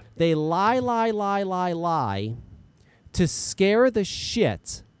 So they lie to scare the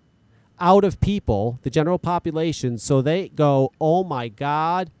shit out of people, the general population, so they go, oh my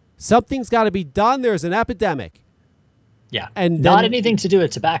God, something's got to be done. There's an epidemic. Yeah, and not anything to do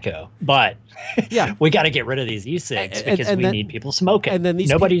with tobacco, but we got to get rid of these e-cigs because we need people smoking. And then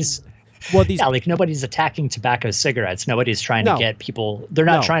Well, these Yeah, like nobody's attacking tobacco cigarettes. Nobody's trying to No. get people. They're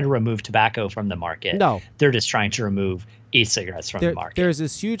not No. trying to remove tobacco from the market. No. They're just trying to remove e-cigarettes from the market. There's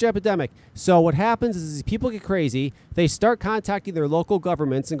this huge epidemic. So what happens is people get crazy. They start contacting their local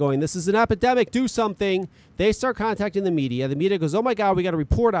governments and going, this is an epidemic, do something. They start contacting the media. The media goes, oh my God, we got to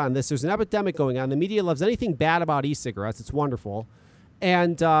report on this. There's an epidemic going on. The media loves anything bad about e-cigarettes. It's wonderful.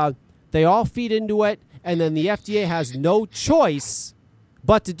 And they all feed into it. And then the FDA has no choice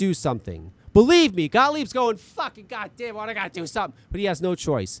but to do something. Believe me, Gottlieb's going, fucking goddamn, I got to do something. But he has no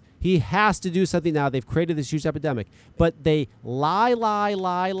choice. He has to do something now. They've created this huge epidemic. But they lie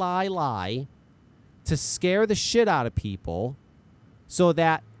to scare the shit out of people so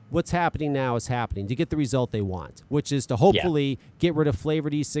that what's happening now is happening to get the result they want, which is to hopefully get rid of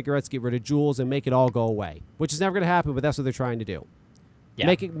flavored e-cigarettes, get rid of Juuls, and make it all go away, which is never going to happen, but that's what they're trying to do. Yeah.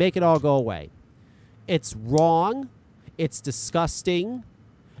 Make it all go away. It's wrong. It's disgusting.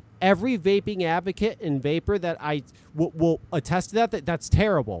 Every vaping advocate and vapor that I will attest to that's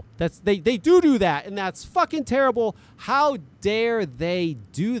terrible. They do that, and that's fucking terrible. How dare they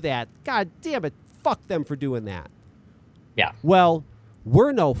do that? God damn it. Fuck them for doing that. Yeah. Well,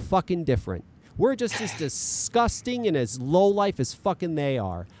 we're no fucking different. We're just as disgusting and as low life as fucking they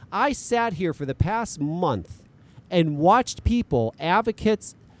are. I sat here for the past month and watched people,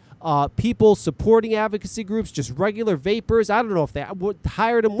 advocates, people supporting advocacy groups, just regular vapors. I don't know if they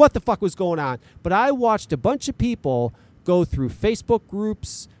hired them, what the fuck was going on. But I watched a bunch of people go through Facebook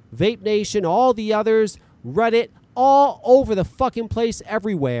groups, Vape Nation, all the others, Reddit, all over the fucking place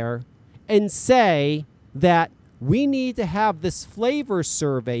everywhere, and say that we need to have this flavor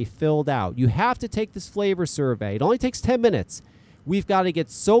survey filled out. You have to take this flavor survey. It only takes 10 minutes. We've got to get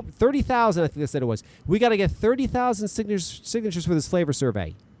 30,000, I think they said it was. We got to get 30,000 signatures for this flavor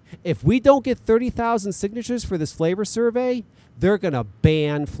survey. If we don't get 30,000 signatures for this flavor survey, they're going to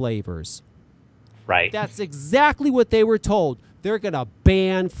ban flavors. Right. That's exactly what they were told. They're going to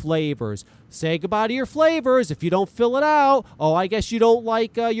ban flavors. Say goodbye to your flavors if you don't fill it out. Oh, I guess you don't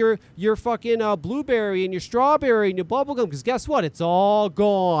like your fucking blueberry and your strawberry and your bubblegum, because guess what? It's all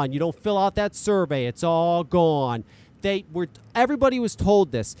gone. You don't fill out that survey. It's all gone. Everybody was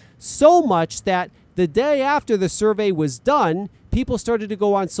told this so much that the day after the survey was done, people started to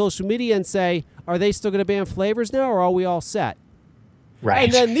go on social media and say, are they still going to ban flavors now, or are we all set? Right.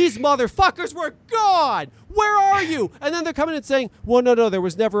 And then these motherfuckers were gone. Where are you? And then they're coming and saying, well, no, there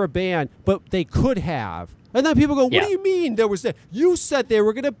was never a ban, but they could have. And then people go, what do you mean there was? You said they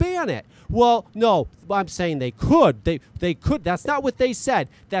were going to ban it. Well, no, I'm saying they could. They could. That's not what they said.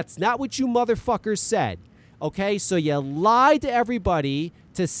 That's not what you motherfuckers said. Okay, so you lied to everybody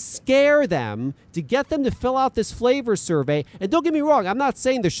to scare them, to get them to fill out this flavor survey. And don't get me wrong, I'm not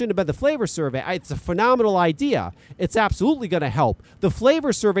saying there shouldn't have been the flavor survey. It's a phenomenal idea. It's absolutely going to help. The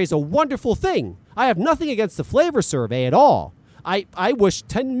flavor survey is a wonderful thing. I have nothing against the flavor survey at all. I wish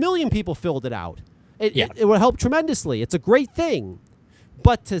 10 million people filled it out. It would help tremendously. It's a great thing.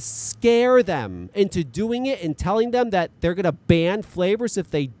 But to scare them into doing it and telling them that they're going to ban flavors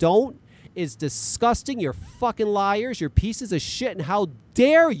if they don't, is disgusting. You're fucking liars. You're pieces of shit. And how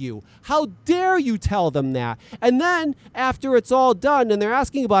dare you? How dare you tell them that? And then after it's all done and they're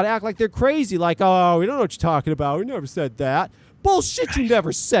asking about it, act like they're crazy. Like, oh, we don't know what you're talking about. We never said that. Bullshit. You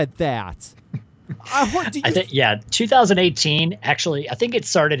never said that. I think 2018. Actually, I think it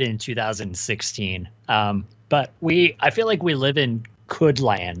started in 2016. But I feel like we live in could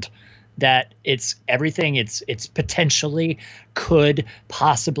land. That it's everything. It's potentially, could,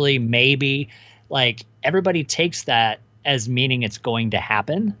 possibly, maybe. Like everybody takes that as meaning it's going to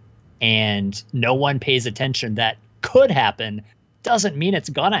happen, and no one pays attention that could happen doesn't mean it's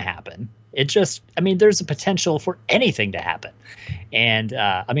gonna happen. It just, there's a potential for anything to happen. And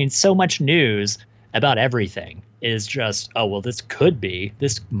so much news about everything is just, oh, well, this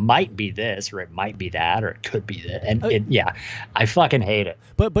might be this, or it might be that, or it could be that. And I fucking hate it.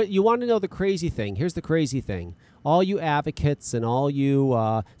 But you want to know the crazy thing? Here's the crazy thing. All you advocates and all you,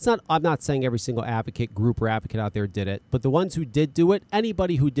 I'm not saying every single advocate group or advocate out there did it, but the ones who did do it,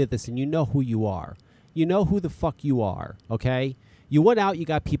 anybody who did this, and you know who you are. You know who the fuck you are, okay? You went out, you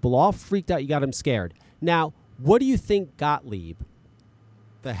got people all freaked out, you got them scared. Now, what do you think Gottlieb,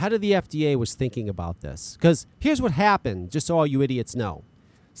 the head of the FDA, was thinking about this? Because here's what happened, just so all you idiots know.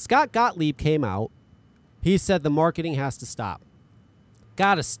 Scott Gottlieb came out. He said the marketing has to stop.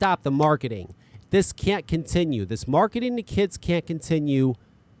 Got to stop the marketing. This can't continue. This marketing to kids can't continue.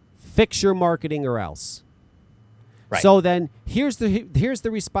 Fix your marketing or else. Right. So then here's the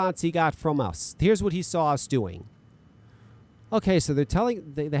response he got from us. Here's what he saw us doing. Okay, so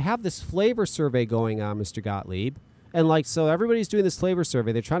they have this flavor survey going on, Mr. Gottlieb. And like, so everybody's doing this flavor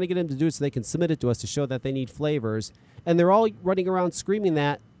survey. They're trying to get them to do it so they can submit it to us to show that they need flavors. And they're all running around screaming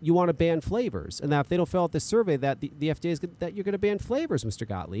that you want to ban flavors, and that if they don't fill out this survey, that the FDA is that you're going to ban flavors, Mr.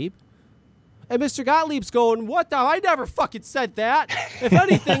 Gottlieb. And Mr. Gottlieb's going, what the? I never fucking said that. If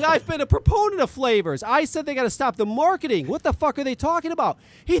anything, I've been a proponent of flavors. I said they got to stop the marketing. What the fuck are they talking about?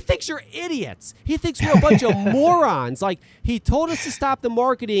 He thinks you're idiots. He thinks we're a bunch of morons. Like, he told us to stop the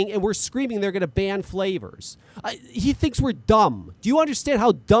marketing, and we're screaming they're going to ban flavors. He thinks we're dumb. Do you understand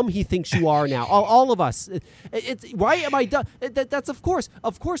how dumb he thinks you are now? All of us. It's right? Am I dumb? That's of course.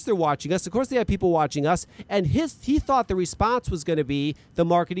 Of course they're watching us. Of course they have people watching us. And he thought the response was going to be the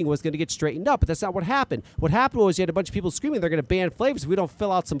marketing was going to get straightened up. But that's not what happened. What happened was you had a bunch of people screaming they're going to ban flavors if we don't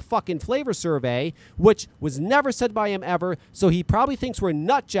fill out some fucking flavor survey, which was never said by him ever. So he probably thinks we're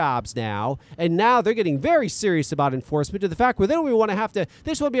nut jobs now. And now they're getting very serious about enforcement to the fact where they don't even want to have to,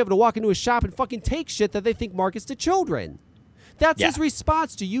 they just want to be able to walk into a shop and fucking take shit that they think markets to children. That's his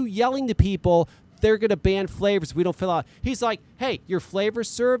response to you yelling to people they're going to ban flavors if we don't fill out. He's like, hey, your flavor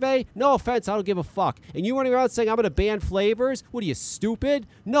survey? No offense, I don't give a fuck. And you running around saying I'm going to ban flavors? What are you, stupid?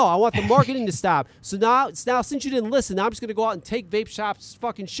 No, I want the marketing to stop. So now since you didn't listen, now I'm just going to go out and take vape shops'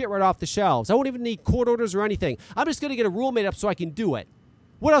 fucking shit right off the shelves. I won't even need court orders or anything. I'm just going to get a rule made up so I can do it.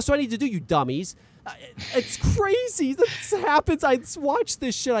 What else do I need to do, you dummies? It's crazy. This happens. I watch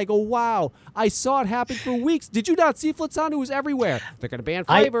this shit. I go, wow. I saw it happen for weeks. Did you not see Flitzon? It was everywhere. They're going to ban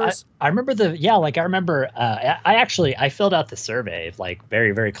flavors. I remember I filled out the survey like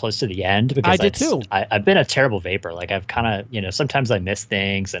very, very close to the end because I did too. I've been a terrible vapor. Like I've kind of, sometimes I miss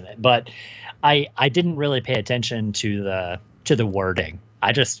things but I didn't really pay attention to the wording.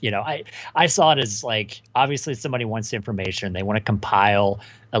 I just, I saw it as like, obviously somebody wants information. They want to compile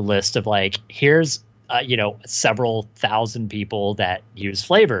a list of like, here's, several thousand people that use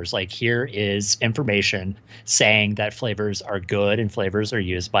flavors. Like here is information saying that flavors are good and flavors are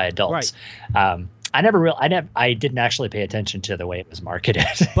used by adults. Right. I didn't actually pay attention to the way it was marketed.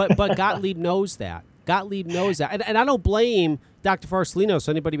 but Gottlieb knows that. And I don't blame Dr. Farsalinos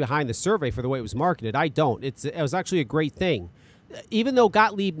or anybody behind the survey for the way it was marketed. I don't. It was actually a great thing. Even though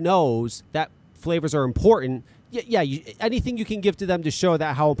Gottlieb knows that flavors are important, anything you can give to them to show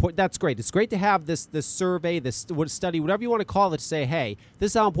that how important, that's great. It's great to have this survey, this study, whatever you want to call it, to say, hey,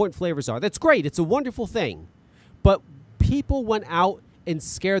 this is how important flavors are. That's great. It's a wonderful thing. But people went out and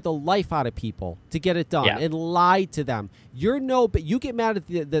scared the life out of people to get it done and lied to them. But you get mad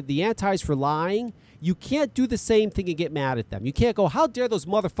at the antis for lying. You can't do the same thing and get mad at them. You can't go, how dare those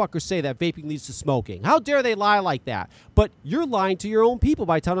motherfuckers say that vaping leads to smoking? How dare they lie like that? But you're lying to your own people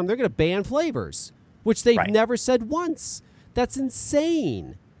by telling them they're going to ban flavors, which they've never said once. That's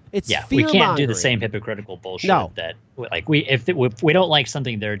insane. It's fear-mongering. We can't do the same hypocritical bullshit that, like, if we don't like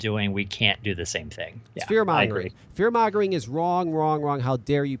something they're doing, we can't do the same thing. It's fear-mongering. Fear-mongering is wrong. How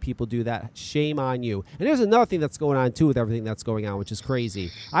dare you people do that? Shame on you. And there's another thing that's going on, too, with everything that's going on, which is crazy.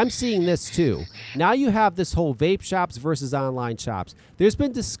 I'm seeing this, too. Now you have this whole vape shops versus online shops. There's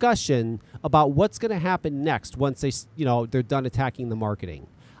been discussion about what's going to happen next once they're done attacking the marketing.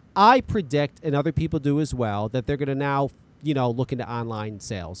 I predict, and other people do as well, that they're going to now look into online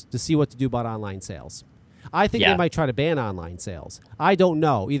sales to see what to do about online sales. I think they might try to ban online sales. I don't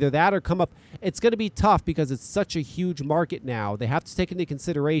know. Either that or come up. It's going to be tough because it's such a huge market now. They have to take into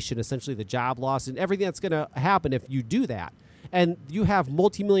consideration essentially the job loss and everything that's going to happen if you do that. And you have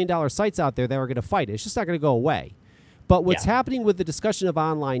multi-million-dollar sites out there that are going to fight it. It's just not going to go away. But what's happening with the discussion of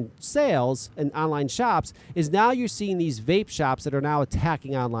online sales and online shops is now you're seeing these vape shops that are now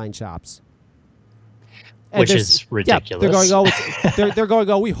attacking online shops. Which is ridiculous. They're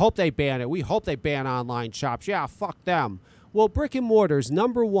going, we hope they ban it. We hope they ban online shops. Yeah, fuck them. Well, brick and mortars,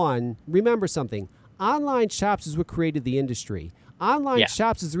 number one, remember something. Online shops is what created the industry. Online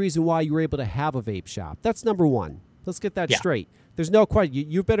shops is the reason why you were able to have a vape shop. That's number one. Let's get that straight. There's no question.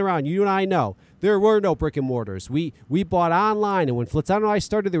 You've been around. You and I know. There were no brick and mortars. We bought online, and when Flitzon and I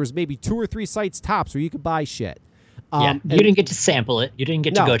started, there was maybe 2 or 3 sites tops where you could buy shit. You didn't get to sample it. You didn't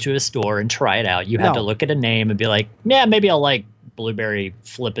get to go to a store and try it out. You had to look at a name and be like, yeah, maybe I'll like Blueberry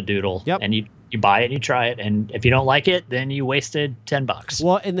Flip-a-Doodle. Yep. And you buy it and you try it. And if you don't like it, then you wasted $10.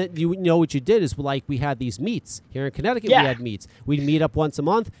 Well, and then what you did is like we had these meets. Here in Connecticut, we had meets. We'd meet up once a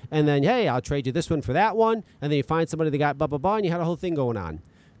month and then, hey, I'll trade you this one for that one. And then you find somebody that got blah, blah, blah, and you had a whole thing going on.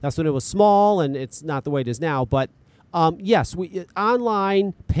 That's when it was small and it's not the way it is now. But yes,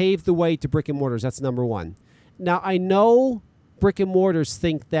 online paved the way to brick and mortars. That's number one. Now, I know brick and mortars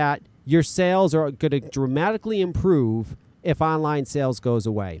think that your sales are going to dramatically improve if online sales goes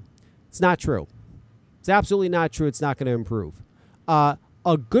away. It's not true. It's absolutely not true. It's not going to improve.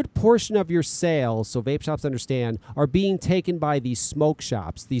 a good portion of your sales, so vape shops understand, are being taken by these smoke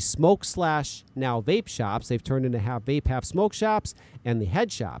shops. These smoke / now vape shops, they've turned into half vape, half smoke shops, and the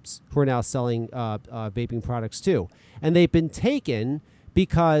head shops who are now selling vaping products too. And they've been taken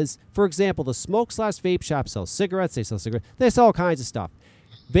because, for example, the smoke / vape shop sells cigarettes, they sell all kinds of stuff.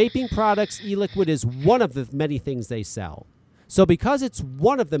 Vaping products, e-liquid is one of the many things they sell. So because it's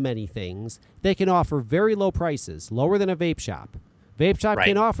one of the many things, they can offer very low prices, lower than a vape shop. Vape shop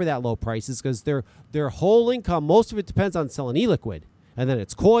can't offer that low prices because their whole income, most of it depends on selling e-liquid. And then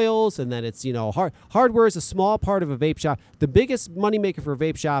it's coils, and then it's, hardware is a small part of a vape shop. The biggest moneymaker for a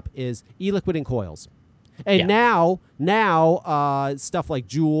vape shop is e-liquid and coils. And now stuff like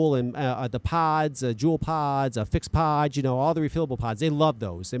Juul and the pods, Juul pods, fixed pods, all the refillable pods, they love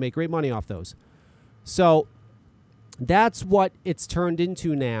those. They make great money off those. So that's what it's turned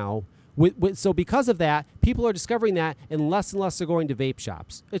into now. So because of that, people are discovering that, and less are going to vape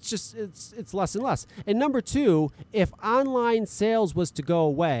shops. It's less and less. And number two, if online sales was to go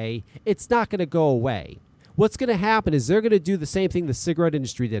away, it's not going to go away. What's going to happen is they're going to do the same thing the cigarette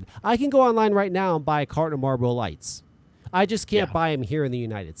industry did. I can go online right now and buy a carton of Marlboro Lights. I just can't buy them here in the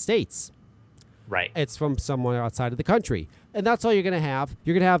United States. Right. It's from somewhere outside of the country. And that's all you're going to have.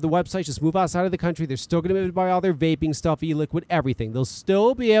 You're going to have the websites just move outside of the country. They're still going to be able to buy all their vaping stuff, e-liquid, everything. They'll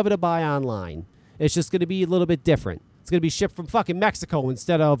still be able to buy online. It's just going to be a little bit different. It's going to be shipped from fucking Mexico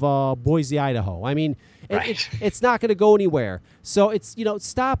instead of Boise, Idaho. I mean, it's not going to go anywhere. So it's,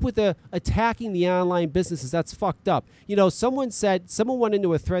 stop with attacking the online businesses. That's fucked up. Someone went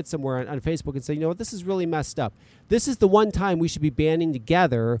into a thread somewhere on Facebook and said, this is really messed up. This is the one time we should be banding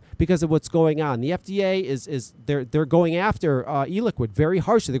together because of what's going on. The FDA they're going after e-liquid very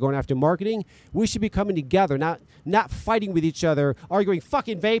harshly. They're going after marketing. We should be coming together, not fighting with each other, arguing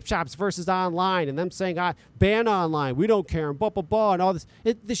fucking vape shops versus online, and them saying ban online. We don't care and blah blah blah and all this.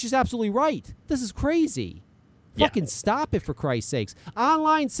 She's absolutely right. This is crazy. Yeah. Fucking stop it, for Christ's sakes.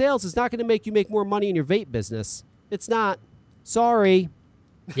 Online sales is not going to make you make more money in your vape business. It's not. Sorry.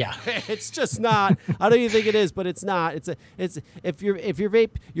 Yeah, it's just not. I don't even think it is, but it's not. It's if your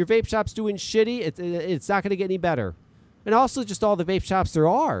vape shop's doing shitty, it's not going to get any better. And also, just all the vape shops there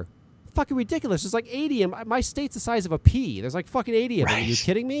are, fucking ridiculous. There's like 80 of them. My state's the size of a pea. There's like fucking 80 of them. Are you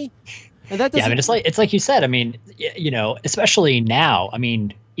kidding me? And that doesn't. Yeah, I mean, it's like you said. I mean, especially now. I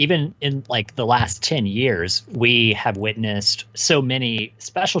mean, even in like the last 10 years, we have witnessed so many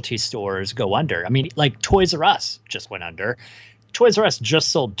specialty stores go under. I mean, like Toys R Us just went under. Toys R Us just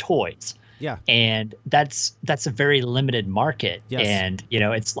sold toys. Yeah. And that's a very limited market. Yes. And,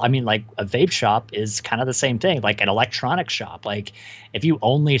 like a vape shop is kind of the same thing, like an electronics shop. Like if you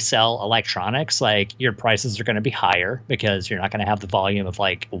only sell electronics, like your prices are going to be higher because you're not going to have the volume of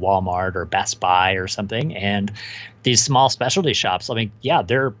like Walmart or Best Buy or something. And these small specialty shops, I mean, yeah,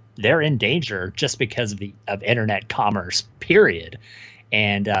 they're in danger just because of internet commerce, period.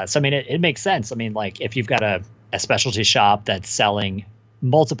 And so, I mean, it makes sense. I mean, like if you've got a specialty shop that's selling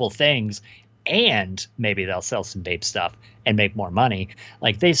multiple things, and maybe they'll sell some vape stuff and make more money.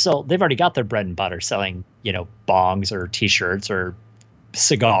 Like they've already got their bread and butter selling, bongs or t-shirts or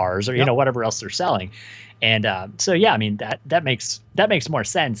cigars or, whatever else they're selling. And so, yeah, I mean, that makes more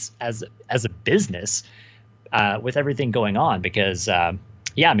sense as a business with everything going on because,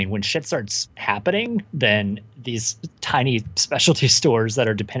 yeah, I mean, when shit starts happening, then these tiny specialty stores that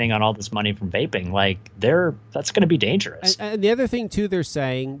are depending on all this money from vaping, like that's going to be dangerous. And the other thing too, they're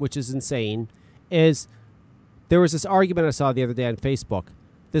saying, which is insane, is there was this argument I saw the other day on Facebook.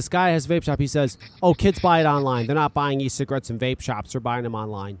 This guy has a vape shop. He says, "Oh, kids buy it online. They're not buying e-cigarettes in vape shops. They're buying them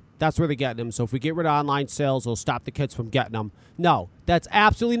online. That's where they're getting them. So if we get rid of online sales, it'll stop the kids from getting them." No, that's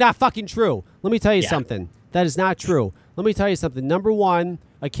absolutely not fucking true. Let me tell you something. That is not true. Let me tell you something. Number one,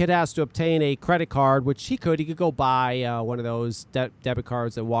 a kid has to obtain a credit card, which he could go buy one of those debit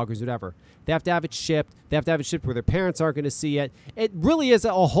cards at Walgreens, whatever. They have to have it shipped. They have to have it shipped where their parents aren't going to see it. It really is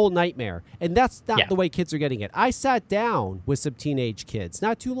a whole nightmare. And that's not the way kids are getting it. I sat down with some teenage kids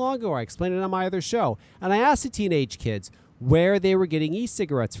not too long ago. I explained it on my other show. And I asked the teenage kids where they were getting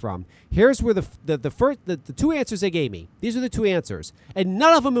e-cigarettes from. Here's where the two answers they gave me. These are the two answers. And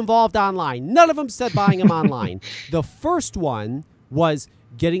none of them involved online. None of them said buying them online. The first one was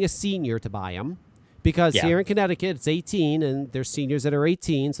getting a senior to buy them. Because here in Connecticut, it's 18, and there's seniors that are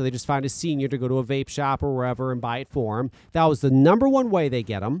 18, so they just find a senior to go to a vape shop or wherever and buy it for them. That was the number one way they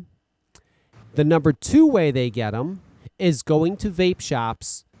get them. The number two way they get them is going to vape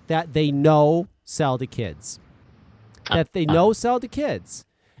shops that they know sell to kids. And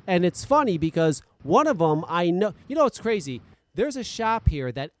it's funny because one of them I know, it's crazy. There's a shop here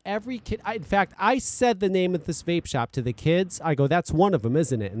that every kid, in fact, I said the name of this vape shop to the kids. I go, that's one of them,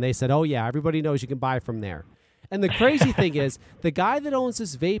 isn't it? And they said, oh, yeah, everybody knows you can buy from there. And the crazy thing is, the guy that owns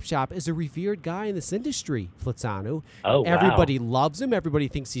this vape shop is a revered guy in this industry, Flitzanu. Oh, wow. Everybody loves him. Everybody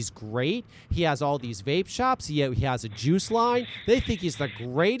thinks he's great. He has all these vape shops. He has a juice line. They think he's the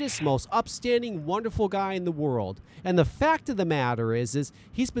greatest, most upstanding, wonderful guy in the world. And the fact of the matter is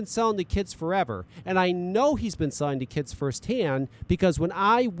he's been selling to kids forever. And I know he's been selling to kids firsthand because when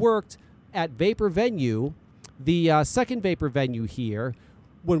I worked at Vapor Venue, the second Vapor Venue here,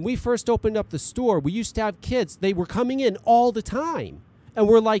 when we first opened up the store, we used to have kids. They were coming in all the time. And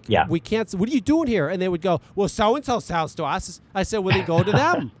we're like, we can't, what are you doing here? And they would go, well, so-and-so sells to us. I said, well, then go to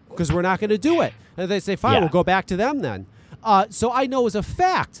them because we're not going to do it. And they say, fine, we'll go back to them then. So I know as a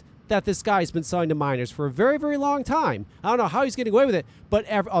fact that this guy's been selling to minors for a very, very long time. I don't know how he's getting away with it, but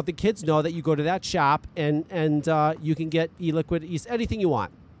all the kids know that you go to that shop and you can get e-liquid, anything you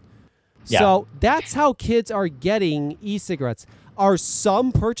want. Yeah. So that's how kids are getting e-cigarettes. Are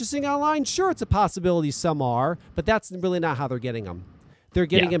some purchasing online? Sure, it's a possibility some are, but that's really not how they're getting them. They're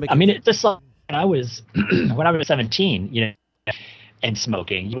getting them. I mean, it's just like when I was 17, and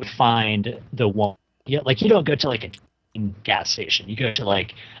smoking, you would find the one, like you don't go to like a gas station. You go to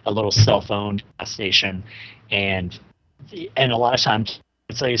like a little cell-phone gas station, and a lot of times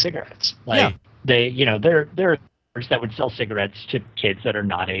they sell you cigarettes. Like there are stores that would sell cigarettes to kids that are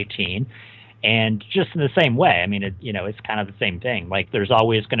not 18. And just in the same way, I mean, it's kind of the same thing. Like, there's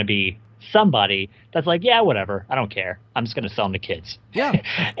always going to be somebody that's like, yeah, whatever, I don't care. I'm just going to sell them to kids. Yeah,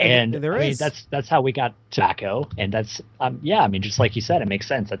 and there is. That's how we got tobacco, and that's I mean, just like you said, it makes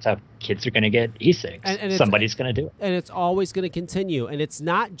sense. That's how kids are going to get e-cigs. And somebody's going to do it, and it's always going to continue. And it's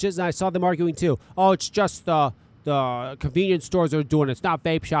not just. I saw them arguing too. Oh, it's just the convenience stores that are doing it. It's not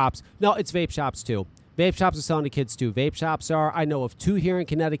vape shops. No, it's vape shops too. Vape shops are selling to kids, too. Vape shops are, I know of 2 here in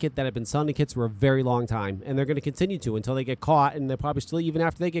Connecticut that have been selling to kids for a very long time, and they're going to continue to until they get caught, and they're probably still, even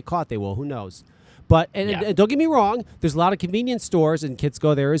after they get caught, they will. Who knows? But, and don't get me wrong, there's a lot of convenience stores, and kids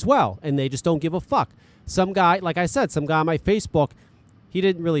go there as well, and they just don't give a fuck. Some guy, like I said, some guy on my Facebook, he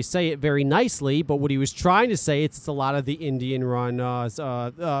didn't really say it very nicely, but what he was trying to say, it's a lot of the Indian-run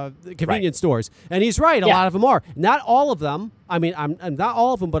convenience stores. And he's right, a lot of them are. Not all of them. I mean, I'm not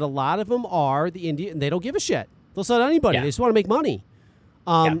all of them, but a lot of them are the Indian, and they don't give a shit. They'll sell to anybody. They just want to make money.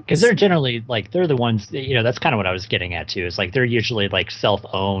 Because they're generally, like, they're the ones, that's kind of what I was getting at, too, is, like, they're usually, like,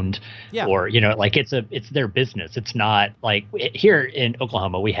 self-owned or, like, it's their business. It's not, like, here in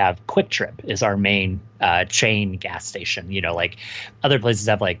Oklahoma, we have Quick Trip is our main chain gas station. Like, other places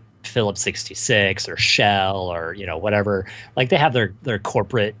have, like, Phillips 66 or Shell or, whatever. Like, they have their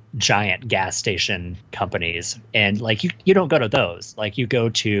corporate giant gas station companies. And, like, you don't go to those. Like, you go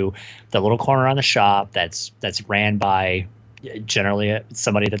to the little corner on the shop that's ran by generally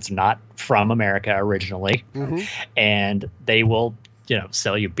somebody that's not from America originally, and they will,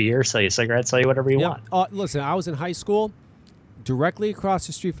 sell you beer, sell you cigarettes, sell you whatever you want. Listen, I was in high school. Directly across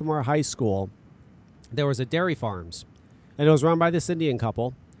the street from our high school, there was a dairy farms, and it was run by this Indian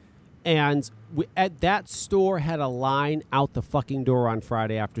couple. And at that store had a line out the fucking door on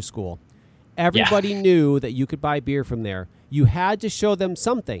Friday after school. Everybody knew that you could buy beer from there. You had to show them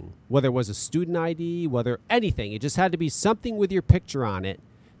something, whether it was a student ID, whether anything. It just had to be something with your picture on it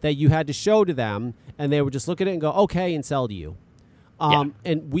that you had to show to them, and they would just look at it and go, okay, and sell to you. And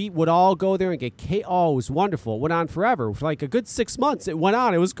we would all go there and get it was wonderful. It went on forever. For like a good 6 months, it went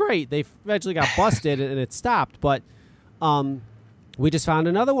on. It was great. They eventually got busted, and it stopped. But we just found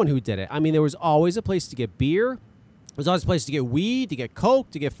another one who did it. I mean, there was always a place to get beer. There's always a place to get weed, to get coke,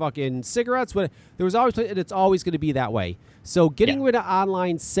 to get fucking cigarettes. But there was always, and it's always going to be that way. So getting rid of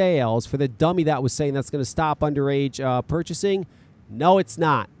online sales for the dummy that was saying that's going to stop underage purchasing, no, it's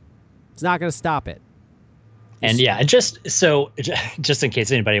not. It's not going to stop it. And just in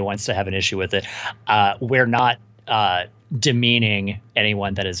case anybody wants to have an issue with it, we're not demeaning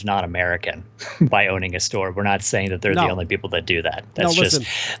anyone that is not American by owning a store. We're not saying that they're the only people that do that. That's just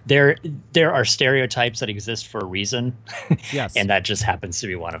there are stereotypes that exist for a reason. Yes. And that just happens to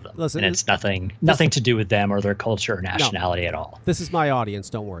be one of them. Listen, and it's nothing to do with them or their culture or nationality at all. This is my audience,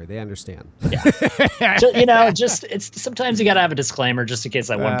 don't worry. They understand. Yeah. It's sometimes you got to have a disclaimer just in case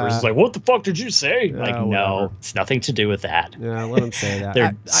that one person's like, "What the fuck did you say?" No, it's nothing to do with that. Yeah, let them say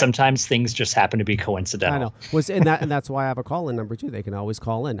that. Sometimes things just happen to be coincidental. I know. And that's why I have a call-in number too. They can always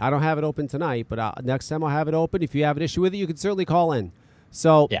call in. I don't have it open tonight, but next time I'll have it open. If you have an issue with it, you can certainly call in.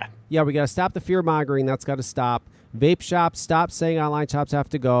 So, we got to stop the fear-mongering. That's got to stop. Vape shops, stop saying online shops have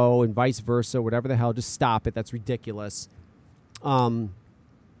to go and vice versa, whatever the hell. Just stop it. That's ridiculous. Oh,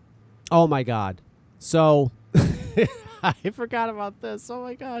 my God. So, I forgot about this. Oh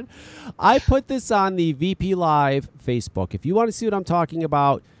my God. I put this on the VP Live Facebook. If you want to see what I'm talking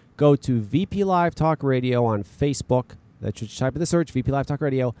about, go to VP Live Talk Radio on Facebook. That should type in the search, VP Live Talk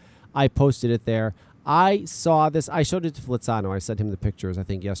Radio. I posted it there. I saw this. I showed it to Flitzano. I sent him the pictures, I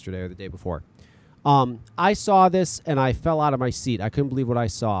think, yesterday or the day before. I saw this, and I fell out of my seat. I couldn't believe what I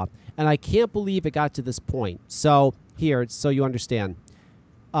saw. And I can't believe it got to this point. So here, so you understand.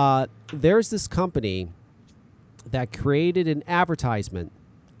 There's this company that created an advertisement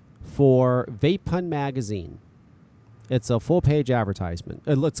for Vape Pun Magazine. It's a full-page advertisement.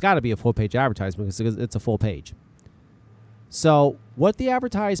 It's got to be a full-page advertisement because it's a full page. So what the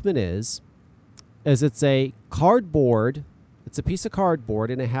advertisement is it's a cardboard. It's a piece of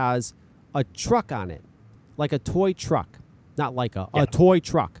cardboard, and it has a truck on it, like a toy truck. Not like a toy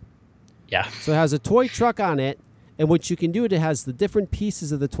truck. Yeah. So it has a toy truck on it, and what you can do, it has the different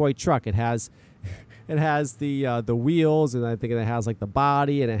pieces of the toy truck. It has the wheels, and I think it has like the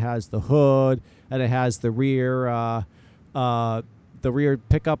body, and it has the hood, and it has the rear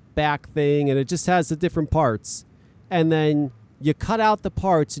pickup back thing, and it just has the different parts. And then you cut out the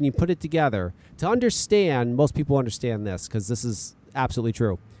parts and you put it together. To understand, most people understand this because this is absolutely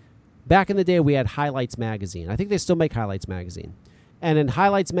true. Back in the day, we had Highlights Magazine. I think they still make Highlights Magazine. And in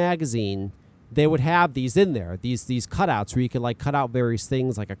Highlights Magazine, they would have these in there, these cutouts where you could like cut out various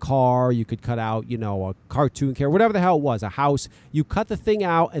things like a car. You could cut out, a cartoon character, whatever the hell it was, a house. You cut the thing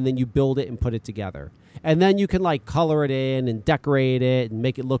out and then you build it and put it together. And then you can like color it in and decorate it and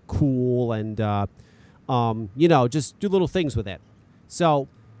make it look cool and, just do little things with it. So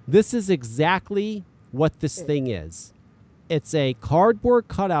this is exactly what this thing is. It's a cardboard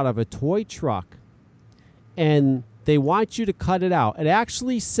cutout of a toy truck, and they want you to cut it out. It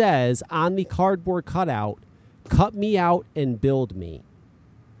actually says on the cardboard cutout, "Cut me out and build me."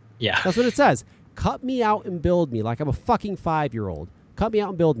 Yeah. That's what it says. Cut me out and build me, like I'm a fucking 5-year-old. Cut me out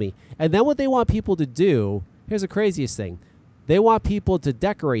and build me. And then what they want people to do, here's the craziest thing. They want people to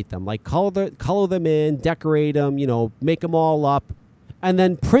decorate them, like color them in, decorate them, make them all up, and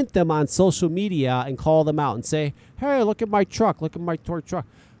then print them on social media and call them out and say, "Hey, look at my truck. Look at my toy truck."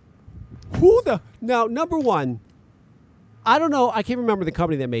 Now, number one, I don't know. I can't remember the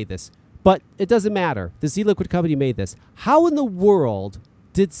company that made this, but it doesn't matter. The Z-Liquid company made this. How in the world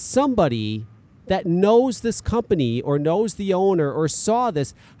did somebody that knows this company or knows the owner or saw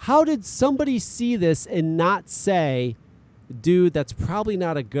this, how did somebody see this and not say, "Dude, that's probably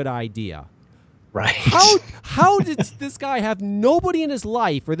not a good idea"? Right. How did this guy have nobody in his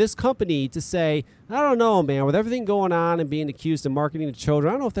life or this company to say, "I don't know, man, with everything going on and being accused of marketing to children,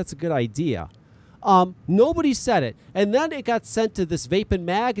 I don't know if that's a good idea"? Nobody said it. And then it got sent to this Vapin'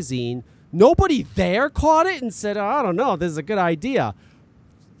 magazine. Nobody there caught it and said, "I don't know, this is a good idea."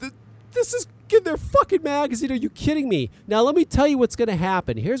 This is in their fucking magazine. Are you kidding me? Now, let me tell you what's going to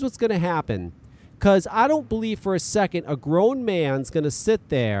happen. Here's what's going to happen. Because I don't believe for a second a grown man's going to sit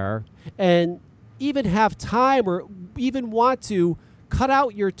there and even have time or even want to cut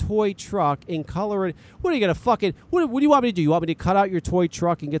out your toy truck and color it. What are you going to fucking, what do you want me to do? You want me to cut out your toy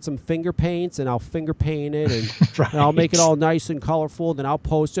truck and get some finger paints and I'll finger paint it and, right. and I'll make it all nice and colorful. Then I'll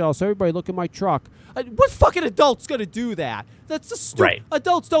post it. I'll say, "Everybody look at my truck." What fucking adult's going to do that? That's the stupid. Right.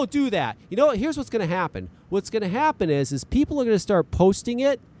 Adults don't do that. You know what? Here's what's going to happen. What's going to happen is people are going to start posting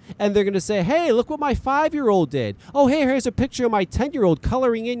it. And they're going to say, "Hey, look what my 5-year-old did. Oh, hey, here's a picture of my 10-year-old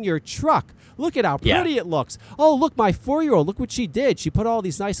coloring in your truck. Look at how pretty it looks. Oh, look, my 4-year-old, look what she did. She put all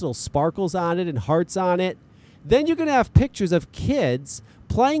these nice little sparkles on it and hearts on it." Then you're going to have pictures of kids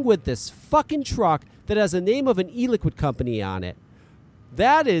playing with this fucking truck that has the name of an e-liquid company on it.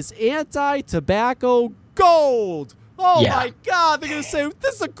 That is anti-tobacco gold. Oh, my God. They're going to say,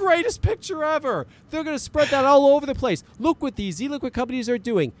 "This is the greatest picture ever." They're going to spread that all over the place. Look what these e-liquid companies are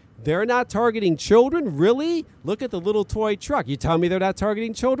doing. They're not targeting children? Really? Look at the little toy truck. You tell me they're not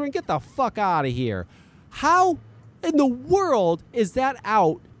targeting children? Get the fuck out of here. How in the world is that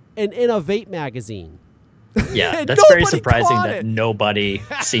out and in a vape magazine? Yeah, that's very surprising that nobody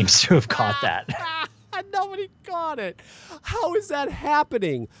seems to have caught that. Nobody caught it. How is that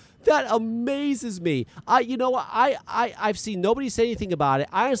happening? That amazes me. I've seen nobody say anything about it.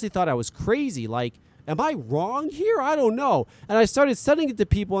 I honestly thought I was crazy. Like, am I wrong here? I don't know. And I started sending it to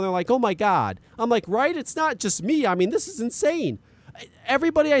people, and they're like, "Oh, my God." I'm like, right? It's not just me. I mean, this is insane.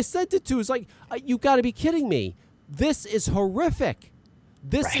 Everybody I sent it to is like, "You got to be kidding me. This is horrific."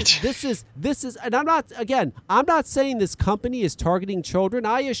 This is, and I'm not saying this company is targeting children.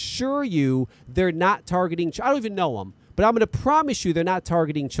 I assure you they're not targeting, I don't even know them, but I'm going to promise you they're not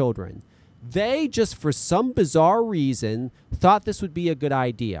targeting children. They just, for some bizarre reason, thought this would be a good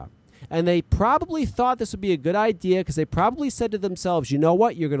idea. And they probably thought this would be a good idea because they probably said to themselves, you know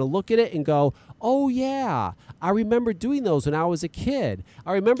what? You're going to look at it and go, oh, yeah, I remember doing those when I was a kid.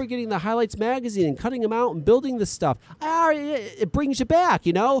 I remember getting the Highlights magazine and cutting them out and building the stuff. It brings you back,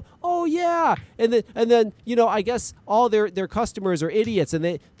 you know? Oh, yeah. And then you know, I guess all their customers are idiots, and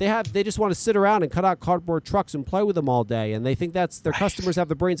they just want to sit around and cut out cardboard trucks and play with them all day, and they think that's their customers have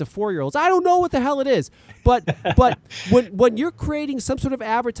the brains of 4-year-olds. I don't know what the hell it is, but when you're creating some sort of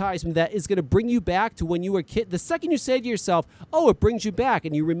advertisement that is going to bring you back to when you were a kid, the second you say to yourself, oh, it brings you back,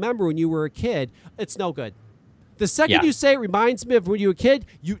 and you remember when you were a kid, it's no good. The second you say it reminds me of when you were a kid,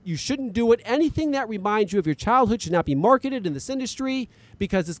 you shouldn't do it. Anything that reminds you of your childhood should not be marketed in this industry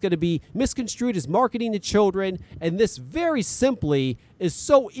because it's going to be misconstrued as marketing to children. And this very simply is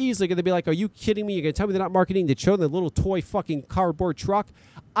so easily going to be like, are you kidding me? You're going to tell me they're not marketing to children, the little toy fucking cardboard truck?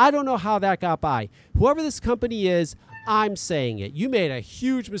 I don't know how that got by. Whoever this company is, I'm saying it. You made a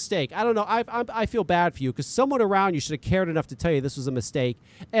huge mistake. I don't know. I feel bad for you because someone around you should have cared enough to tell you this was a mistake.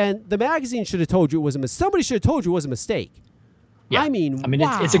 And the magazine should have told you it was a mistake. Somebody should have told you it was a mistake. Yeah. I mean,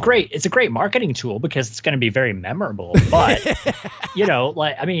 wow. It's a great marketing tool because it's going to be very memorable. But you know,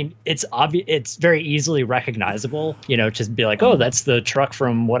 like, I mean, it's obvious. It's very easily recognizable. You know, just be like, oh, that's the truck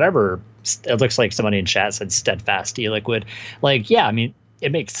from whatever. It looks like somebody in chat said Steadfast e-liquid. Like, yeah, I mean,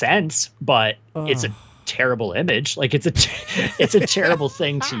 it makes sense, but it's a terrible image. Like, it's a terrible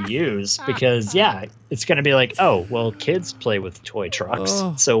thing to use because it's going to be like, oh, well, kids play with toy trucks,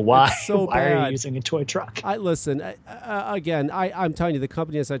 so why are you using a toy truck? I'm telling you, the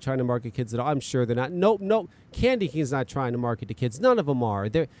company is not trying to market kids at all. I'm sure they're not. Nope. Candy King's not trying to market to kids. None of them are.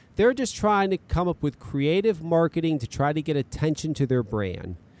 They're just trying to come up with creative marketing to try to get attention to their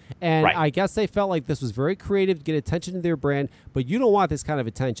brand. And I guess they felt like this was very creative to get attention to their brand, but you don't want this kind of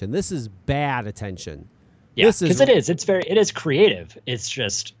attention. This is bad attention. Yeah, because it is creative. It's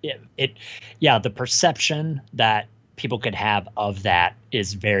just the perception that people could have of that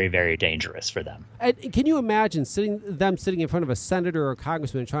is very, very dangerous for them. And can you imagine sitting in front of a senator or a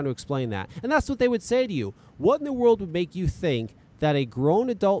congressman and trying to explain that? And that's what they would say to you. What in the world would make you think that a grown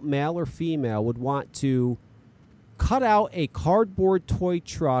adult male or female would want to cut out a cardboard toy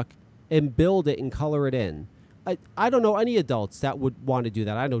truck and build it and color it in? I don't know any adults that would want to do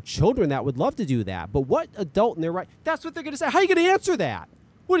that. I know children that would love to do that. But what adult in their right? That's what they're going to say. How are you going to answer that?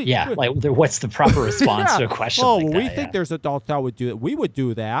 What's the proper response to a question like that? We think there's adults that would do it. We would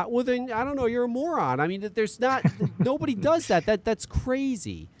do that. Well, then, I don't know. You're a moron. I mean, there's not – nobody does that. That's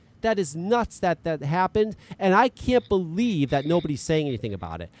crazy. That is nuts that happened, and I can't believe that nobody's saying anything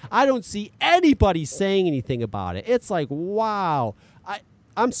about it. I don't see anybody saying anything about it. It's like, wow.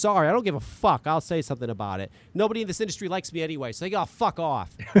 I'm sorry. I don't give a fuck. I'll say something about it. Nobody in this industry likes me anyway, so they go, fuck off.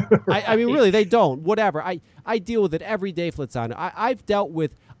 Right. I mean, really, they don't. Whatever. I deal with it every day, Flitzon. I've dealt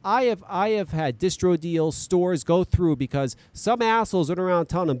with I have had distro deals, stores go through because some assholes went around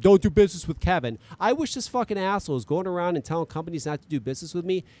telling them, don't do business with Kevin. I wish this fucking asshole is going around and telling companies not to do business with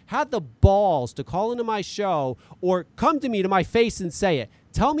me had the balls to call into my show or come to me to my face and say it.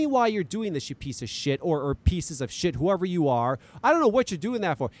 Tell me why you're doing this, you piece of shit, or pieces of shit, whoever you are. I don't know what you're doing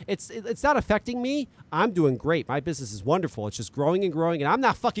that for. It's not affecting me. I'm doing great. My business is wonderful. It's just growing and growing, and I'm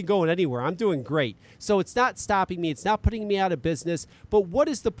not fucking going anywhere. I'm doing great. So it's not stopping me. It's not putting me out of business. But what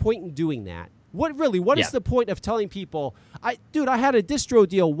is the point in doing that? What is the point of telling people, I had a distro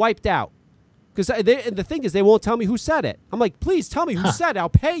deal wiped out? Because the thing is, they won't tell me who said it. I'm like, please tell me who said it. I'll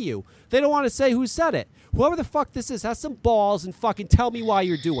pay you. They don't want to say who said it. Whoever the fuck this is has some balls and fucking tell me why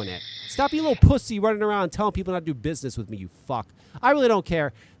you're doing it. Stop being a little pussy running around telling people not to do business with me, you fuck. I really don't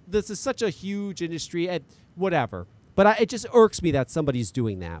care. This is such a huge industry and whatever. But it just irks me that somebody's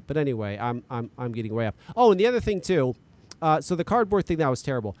doing that. But anyway, I'm getting way up. Oh, and the other thing too. So the cardboard thing, that was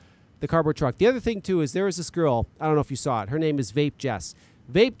terrible. The cardboard truck. The other thing too is there is this girl. I don't know if you saw it. Her name is Vape Jess.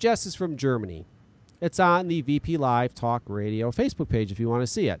 Vape Jess is from Germany. It's on the VP Live Talk Radio Facebook page if you want to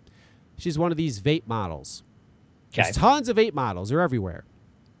see it. She's one of these vape models. Okay. There's tons of vape models. They're everywhere.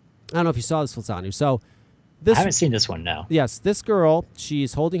 I don't know if you saw this, Flitzanu. So I haven't seen this one, no. Yes, this girl,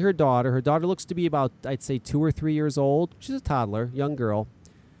 she's holding her daughter. Her daughter looks to be about, I'd say, 2 or 3 years old. She's a toddler, young girl.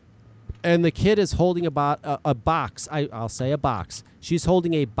 And the kid is holding about a box. I'll say a box. She's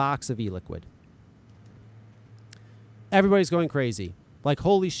holding a box of e-liquid. Everybody's going crazy. Like,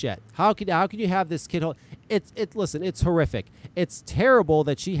 holy shit. How could you have this kid listen, it's horrific. It's terrible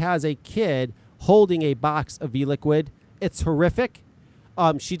that she has a kid holding a box of e-liquid. It's horrific.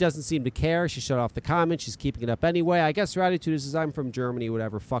 She doesn't seem to care. She shut off the comments. She's keeping it up anyway. I guess her attitude is I'm from Germany,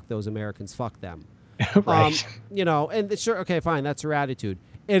 whatever. Fuck those Americans. Fuck them. Right. And sure, okay, fine. That's her attitude.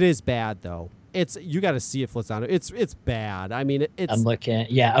 It is bad, though. It's you got to see it, Flitzano. It's bad. I mean, it's. I'm looking.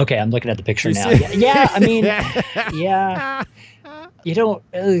 Yeah. Okay. I'm looking at the picture now. see- Yeah. I mean, yeah. You don't.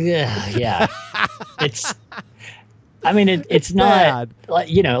 Yeah. It's. I mean, it's not bad. like,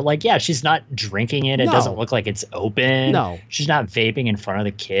 like, yeah, she's not drinking it. It No. doesn't look like it's open. No. She's not vaping in front of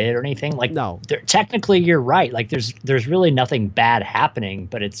the kid or anything. Like, No. Technically, you're right. Like, there's really nothing bad happening,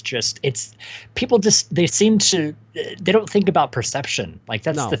 but it's people they seem to, they don't think about perception. Like,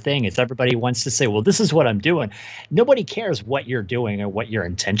 that's No. the thing. It's everybody wants to say, well, this is what I'm doing. Nobody cares what you're doing or what your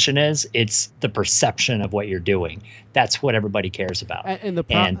intention is. It's the perception of what you're doing. That's what everybody cares about. And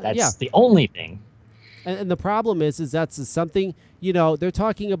that's the only thing. And the problem is that's something, they're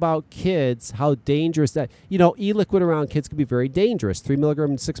talking about kids, how dangerous that, e-liquid around kids can be very dangerous. 3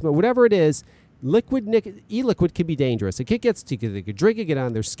 milligrams, 6 milligrams, whatever it is, e-liquid can be dangerous. A kid they could drink it, get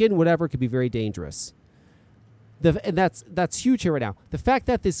on their skin, whatever, it could be very dangerous. And that's huge here right now. The fact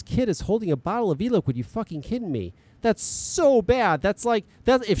that this kid is holding a bottle of e-liquid, you fucking kidding me? That's so bad. That's like,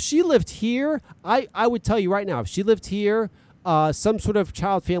 if she lived here, I would tell you right now, if she lived here, some sort of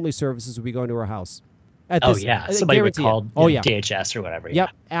child family services would be going to her house. Somebody would call yeah. DHS or whatever. Yep,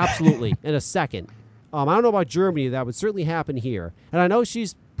 absolutely. In a second. I don't know about Germany. That would certainly happen here. And I know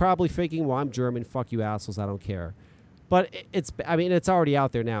she's probably thinking, well, I'm German. Fuck you assholes. I don't care. But it's already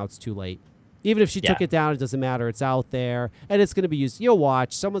out there now. It's too late. Even if she took it down, it doesn't matter. It's out there. And it's going to be used. You'll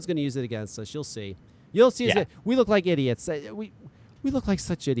watch. Someone's going to use it against us. You'll see. You'll see. Yeah. We look like idiots. We look like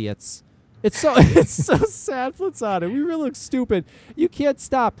such idiots. It's so sad, Flitzano. We really look stupid. You can't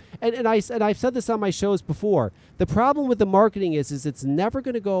stop. And I've said this on my shows before. The problem with the marketing is it's never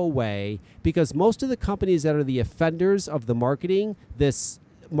going to go away because most of the companies that are the offenders of the marketing, this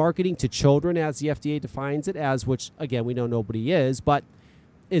marketing to children, as the FDA defines it as, which again we know nobody is, but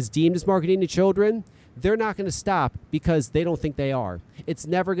is deemed as marketing to children, they're not going to stop because they don't think they are. It's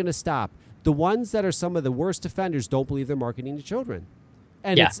never going to stop. The ones that are some of the worst offenders don't believe they're marketing to children.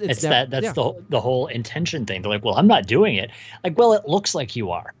 And that's the whole intention thing. They're like, well, I'm not doing it. Like, well, it looks like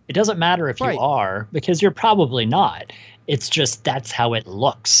you are. It doesn't matter if you are because you're probably not. It's just that's how it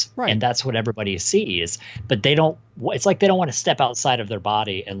looks. Right. And that's what everybody sees. But it's like they don't want to step outside of their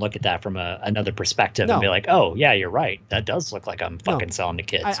body and look at that from another perspective and be like, oh, yeah, you're right. That does look like I'm fucking selling to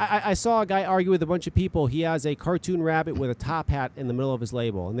kids. I saw a guy argue with a bunch of people. He has a cartoon rabbit with a top hat in the middle of his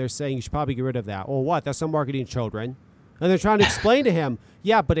label. And they're saying you should probably get rid of that. Well, what? That's not marketing to children. And they're trying to explain to him,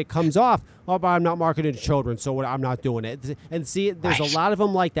 yeah, but it comes off, oh, but I'm not marketing to children, so I'm not doing it. And see, there's a lot of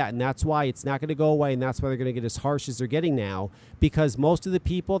them like that, and that's why it's not going to go away, and that's why they're going to get as harsh as they're getting now, because most of the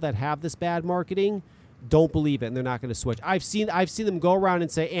people that have this bad marketing don't believe it, and they're not going to switch. I've seen them go around and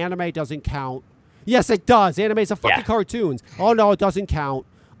say, anime doesn't count. Yes, it does. Anime's a fucking cartoons. Oh, no, it doesn't count.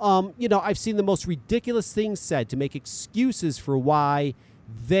 I've seen the most ridiculous things said to make excuses for why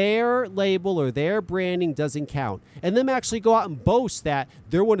their label or their branding doesn't count, and them actually go out and boast that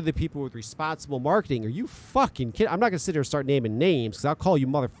they're one of the people with responsible marketing. Are you fucking kidding? I'm not gonna sit there and start naming names because I'll call you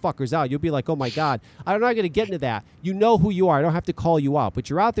motherfuckers out. You'll be like, oh my god. I'm not gonna get into that. You know who you are. I don't have to call you out, but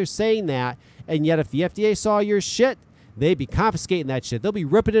you're out there saying that, and yet if the FDA saw your shit, they'd be confiscating that shit. They'll be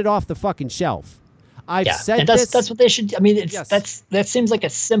ripping it off the fucking shelf. I've said this. That's what they should. I mean, that seems like a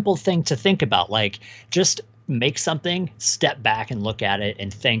simple thing to think about. Like, just make something, step back and look at it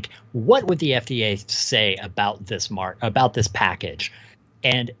and think, what would the FDA say about this package?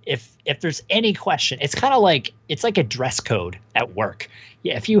 And if there's any question, it's kind of like, it's like a dress code at work.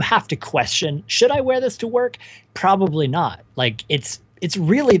 Yeah, if you have to question, should I wear this to work? Probably not. Like, it's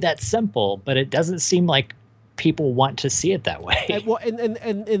really that simple, but it doesn't seem like people want to see it that way.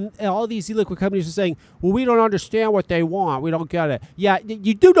 And all these e-liquid companies are saying, well, we don't understand what they want. We don't get it. Yeah,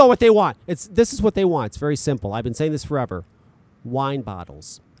 you do know what they want. This is what they want. It's very simple. I've been saying this forever. Wine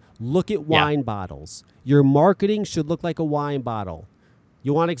bottles. Look at wine bottles. Your marketing should look like a wine bottle.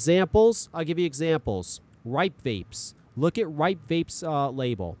 You want examples? I'll give you examples. Ripe Vapes. Look at Ripe Vapes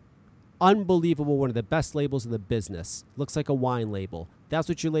label. Unbelievable. One of the best labels in the business. Looks like a wine label. That's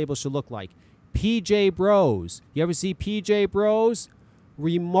what your label should look like. PJ Bros. You ever see PJ Bros?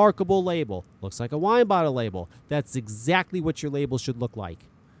 Remarkable label. Looks like a wine bottle label. That's exactly what your label should look like.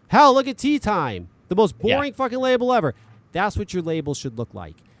 Hell, look at Tea Time. The most boring fucking label ever. That's what your label should look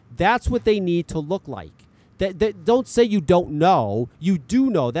like. That's what they need to look like. Don't say you don't know. You do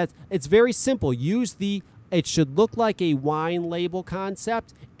know. It's very simple. It should look like a wine label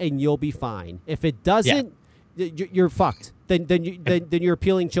concept, and you'll be fine. If it doesn't, you're fucked. Then you're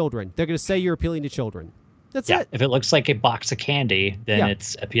appealing children. They're going to say you're appealing to children. That's it. If it looks like a box of candy, then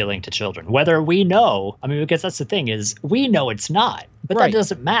it's appealing to children. Whether we know, because that's the thing is, we know it's not, but that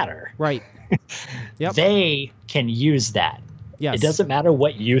doesn't matter. Right. Yep. They can use that. Yes. It doesn't matter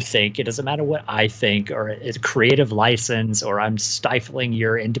what you think. It doesn't matter what I think, or it's creative license, or I'm stifling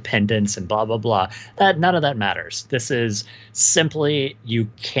your independence and blah, blah, blah. That none of that matters. This is simply, you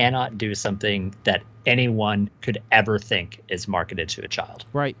cannot do something that anyone could ever think is marketed to a child.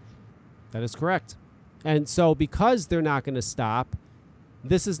 Right. That is correct. And so because they're not going to stop,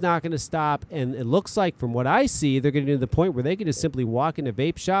 this is not going to stop. And it looks like, from what I see, they're going to get to the point where they can just simply walk into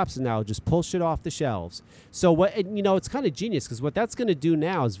vape shops and now just pull shit off the shelves. So what, and, you know, it's kind of genius, because what that's going to do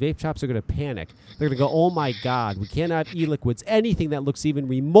now is vape shops are going to panic. They're going to go, oh my God, we cannot have e-liquids, anything that looks even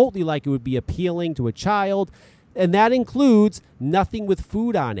remotely like it would be appealing to a child. And that includes nothing with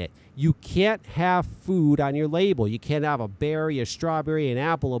food on it. You can't have food on your label. You can't have a berry, a strawberry, an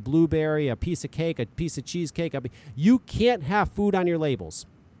apple, a blueberry, a piece of cake, a piece of cheesecake. You can't have food on your labels.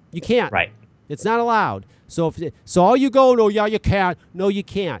 You can't. Right. It's not allowed. So all you go, no, yeah, you can't. No, you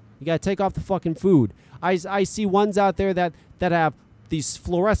can't. You got to take off the fucking food. I see ones out there that have these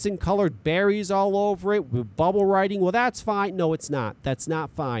fluorescent colored berries all over it with bubble writing. Well, that's fine. No, it's not. That's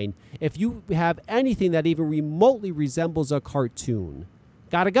not fine. If you have anything that even remotely resembles a cartoon,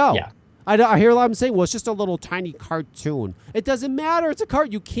 gotta go. Yeah. I hear a lot of them saying, well, it's just a little tiny cartoon. It doesn't matter. It's a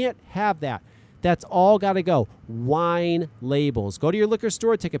cartoon. You can't have that. That's all gotta go. Wine labels. Go to your liquor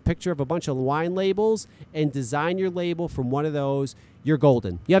store, take a picture of a bunch of wine labels, and design your label from one of those. You're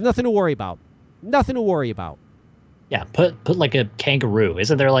golden. You have nothing to worry about. Nothing to worry about. Yeah, put like a kangaroo.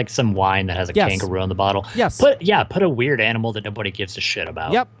 Isn't there like some wine that has a kangaroo on the bottle? Yes. Put a weird animal that nobody gives a shit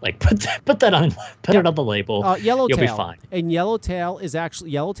about. Yep. Like put that on it on the label. Yellowtail. You'll be fine. And Yellowtail is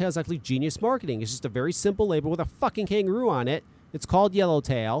actually genius marketing. It's just a very simple label with a fucking kangaroo on it. It's called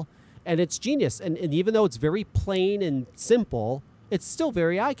Yellowtail, and it's genius. And even though it's very plain and simple, it's still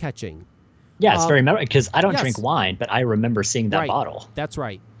very eye catching. Yeah, it's very memorable, because I don't yes. drink wine, but I remember seeing that bottle. That's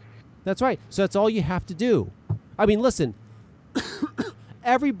right. That's right. So that's all you have to do. I mean, listen,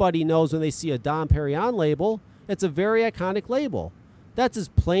 everybody knows when they see a Dom Perignon label, it's a very iconic label. That's as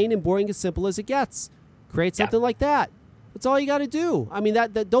plain and boring and simple as it gets. Create something like that. That's all you got to do. I mean,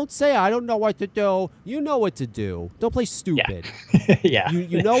 that don't say, I don't know what to do. You know what to do. Don't play stupid. Yeah. Yeah.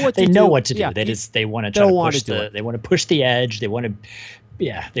 You know what to do. They know what to do. Yeah. They want to try to push they want to push the edge. They want to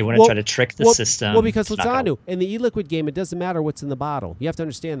try to trick the system. Well, because what's on in the e-liquid game, it doesn't matter what's in the bottle. You have to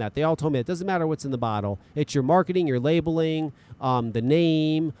understand that. They all told me it doesn't matter what's in the bottle. It's your marketing, your labeling, the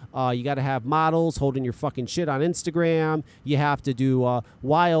name. You got to have models holding your fucking shit on Instagram. You have to do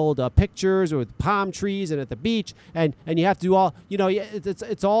wild pictures with palm trees and at the beach, and you have to do all. You know,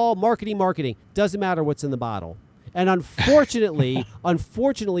 it's all marketing. Doesn't matter what's in the bottle. And unfortunately,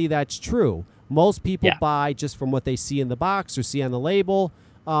 that's true. Most people buy just from what they see in the box or see on the label.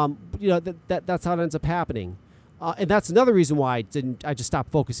 That's how it ends up happening. And that's another reason why I just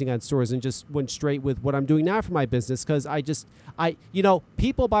stopped focusing on stores and just went straight with what I'm doing now for my business, because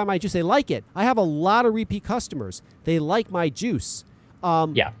people buy my juice. They like it. I have a lot of repeat customers. They like my juice.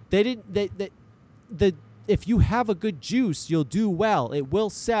 If you have a good juice, you'll do well. It will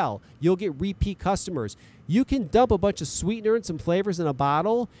sell. You'll get repeat customers. You can dump a bunch of sweetener and some flavors in a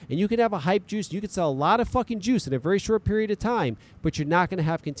bottle, and you can have a hype juice. You can sell a lot of fucking juice in a very short period of time, but you're not going to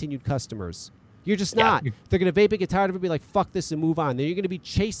have continued customers. You're just not. They're going to vape it, get tired of it, be like, fuck this, and move on. Then you're going to be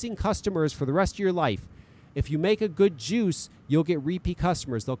chasing customers for the rest of your life. If you make a good juice, you'll get repeat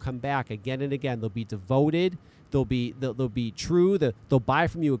customers. They'll come back again and again. They'll be devoted. They'll be true. They'll buy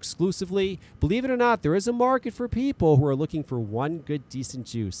from you exclusively. Believe it or not, there is a market for people who are looking for one good, decent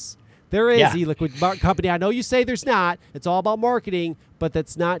juice. There is e-liquid company. I know you say there's not. It's all about marketing, but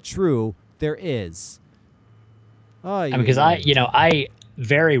that's not true. There is. Because I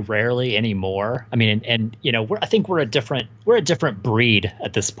very rarely anymore. I mean, and I think we're a different breed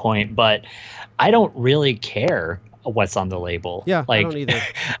at this point, but I don't really care what's on the label. Yeah, like, I don't either.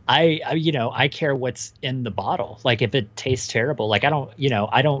 I care what's in the bottle. Like, if it tastes terrible, like I don't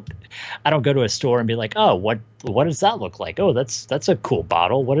go to a store and be like, oh, what does that look like? Oh, that's a cool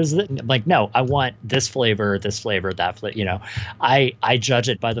bottle. What is it? I'm like, no, I want this flavor, that flavor. I judge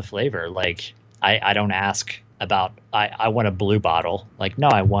it by the flavor. Like, I don't ask about, I want a blue bottle. Like, no,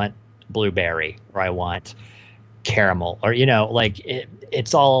 I want blueberry, or I want caramel, or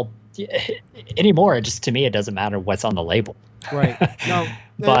it's all. Anymore, to me, it doesn't matter what's on the label. Right. No.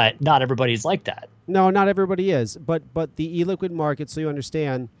 But not everybody's like that. No, not everybody is. But the e-liquid market, so you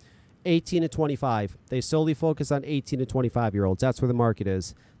understand, 18 to 25. They solely focus on 18 to 25-year-olds. That's where the market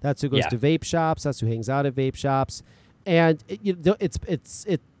is. That's who goes to vape shops. That's who hangs out at vape shops. And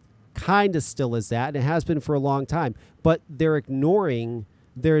it kind of still is that, and it has been for a long time. But they're ignoring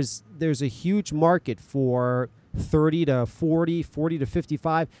there's a huge market for 30 to 40 to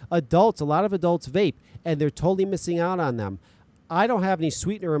 55 adults. A lot of adults vape, and they're totally missing out on them. I don't have any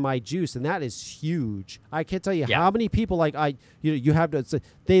sweetener in my juice, and that is huge. I can't tell you Yeah. how many people you have to.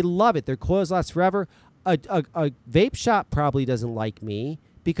 They love it. Their coils last forever. A vape shop probably doesn't like me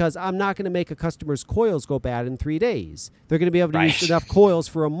because I'm not going to make a customer's coils go bad in 3 days. They're going to be able to Right. use enough coils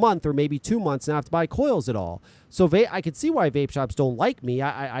for a month or maybe 2 months and not have to buy coils at all. So I can see why vape shops don't like me.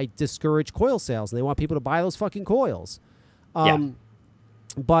 I discourage coil sales, and they want people to buy those fucking coils.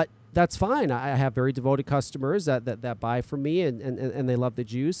 But that's fine. I have very devoted customers that buy from me, and they love the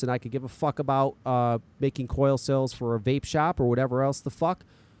juice, and I could give a fuck about making coil sales for a vape shop or whatever else the fuck.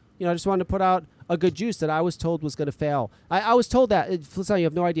 You know, I just wanted to put out a good juice that I was told was going to fail. I was told that. Listen, you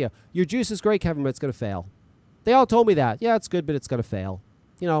have no idea. Your juice is great, Kevin, but it's going to fail. They all told me that. Yeah, it's good, but it's going to fail.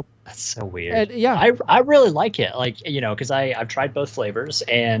 You know. That's so weird. And, yeah. I really like it. Like, you know, because I've tried both flavors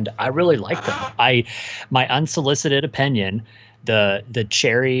and I really like them. My unsolicited opinion, the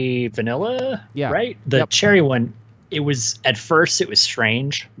cherry vanilla, Yeah. right? The Yep. cherry one, at first it was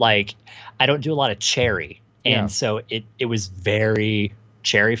strange. Like, I don't do a lot of cherry. And Yeah. so it was very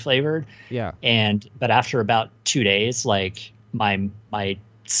cherry flavored. Yeah. But after about 2 days, like my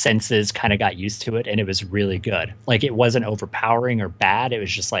senses kind of got used to it, and it was really good. Like, it wasn't overpowering or bad. It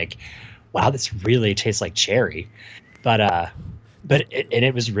was just like, wow, this really tastes like cherry. But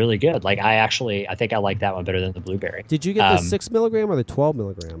it was really good. Like, I think I like that one better than the blueberry. Did you get the 6 milligram or the 12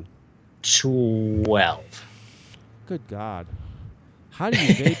 milligram? 12. Good God. How do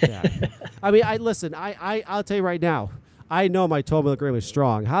you vape that? I mean, I'll tell you right now. I know my 12 milligram is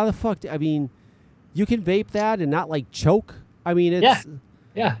strong. How the fuck? You can vape that and not like choke? I mean, it's...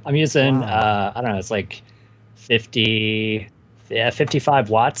 Yeah. I mean, it's in, Wow. I don't know, it's like 55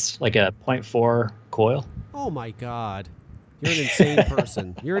 watts, like a 0.4 coil. Oh my God. You're an insane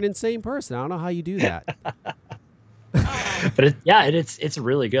person. You're an insane person. I don't know how you do that. But it's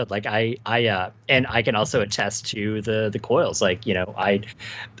really good. Like, and I can also attest to the coils. Like, you know,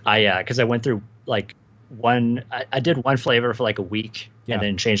 because I went through like I did one flavor for like a week, Yeah. and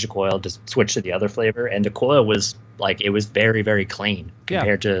then changed the coil to switch to the other flavor, and the coil was like, it was very, very clean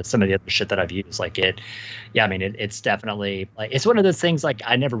compared to some of the other shit that I've used. Like, I mean, it's definitely like, it's one of those things like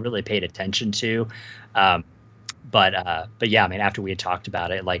I never really paid attention to, but yeah, I mean, after we had talked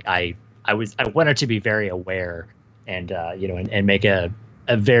about it, like I wanted to be very aware and you know, and make a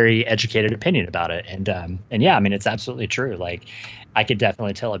very educated opinion about it, and yeah, I mean, it's absolutely true. Like, I could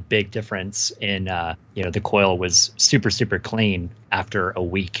definitely tell a big difference in you know, the coil was super, super clean after a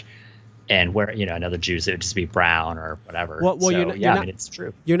week, and where, you know, another juice, it would just be brown or whatever. Well, so, you're I not, mean, it's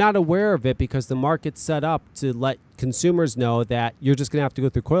true. You're not aware of it because the market's set up to let consumers know that you're just going to have to go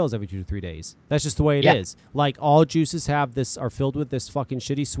through coils every 2 to 3 days. That's just the way it is. Like, all juices are filled with this fucking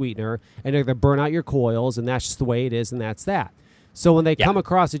shitty sweetener, and they're going to burn out your coils, and that's just the way it is, and that's that. So when they come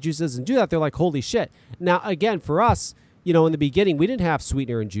across a juice that doesn't do that, they're like, holy shit. Now, again, for us, you know, in the beginning, we didn't have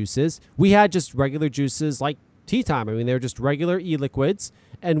sweetener in juices. We had just regular juices like tea time. I mean, they were just regular e-liquids,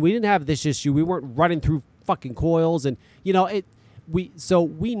 and we didn't have this issue. We weren't running through fucking coils, and, you know, we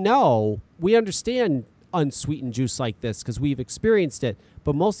understand unsweetened juice like this because we've experienced it,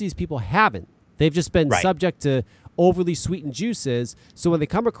 but most of these people haven't. They've just been subject to overly sweetened juices. So when they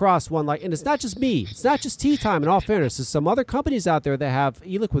come across one like, and it's not just me, it's not just tea time, in all fairness, there's some other companies out there that have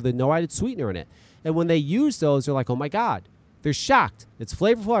e-liquid with no added sweetener in it. And when they use those, they're like, oh my God, they're shocked. It's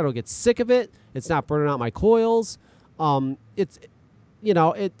flavorful. I don't get sick of it. It's not burning out my coils. It's, you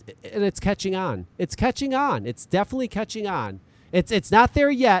know, and it's catching on. It's catching on. It's definitely catching on. It's not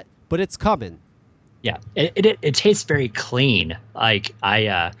there yet, but it's coming. Yeah, it tastes very clean. Like,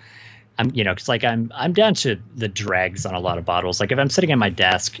 I'm, you know, because like I'm down to the dregs on a lot of bottles. Like, if I'm sitting at my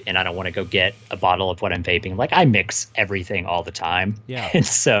desk and I don't want to go get a bottle of what I'm vaping, like, I mix everything all the time. Yeah. And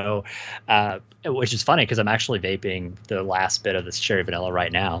so, which is funny because I'm actually vaping the last bit of this cherry vanilla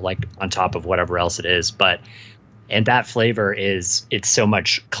right now, like on top of whatever else it is. And that flavor it's so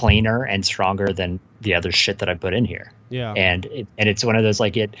much cleaner and stronger than the other shit that I put in here. Yeah. And it's one of those,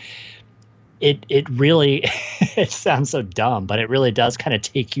 like, it really, it sounds so dumb, but it really does kind of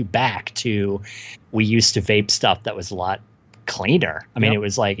take you back to, we used to vape stuff that was a lot cleaner. I mean, it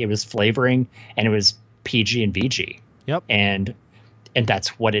was like, it was flavoring and it was PG and VG. Yep. And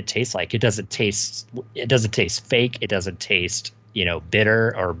that's what it tastes like. It doesn't taste fake. It doesn't taste, you know,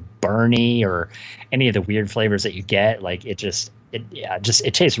 bitter or burny or any of the weird flavors that you get. Like, it tastes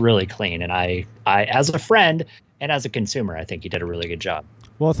really clean. And I, as a friend and as a consumer, I think you did a really good job.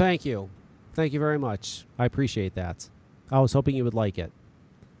 Well, thank you. Thank you very much. I appreciate that. I was hoping you would like it.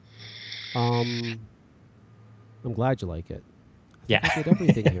 I'm glad you like it. Yeah. I did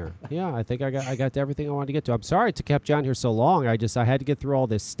everything here. Yeah, I think I got to everything I wanted to get to. I'm sorry it kept you on here so long. I had to get through all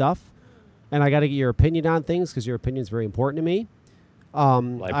this stuff, and I got to get your opinion on things because your opinion is very important to me.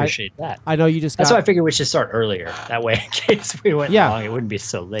 Well, I appreciate that. I know you just That's why I figured we should start earlier. That way, in case we went long, it wouldn't be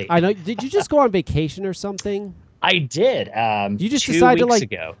so late. I know. Did you just go on vacation or something? I did. You just 2 decided weeks to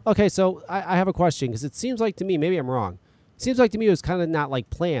ago. Okay, so I have a question because it seems like to me, maybe I'm wrong. It seems like to me it was kind of not like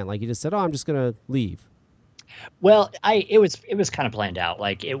planned. Like you just said, "Oh, I'm just gonna leave." Well, it was kind of planned out.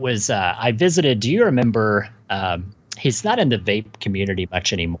 Like it was. I visited. Do you remember? He's not in the vape community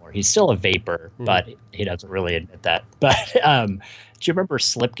much anymore. He's still a vapor, but he doesn't really admit that. But do you remember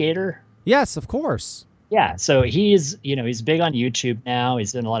Slipgator? Yes, of course. Yeah, so he's big on YouTube now.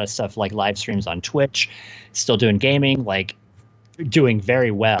 He's doing a lot of stuff like live streams on Twitch, still doing gaming, like doing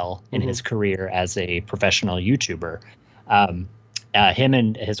very well in his career as a professional YouTuber. Him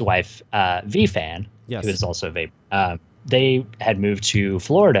and his wife, VFan, who is also a vape, they had moved to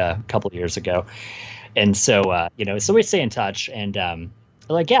Florida a couple of years ago. And so, so we stay in touch and they're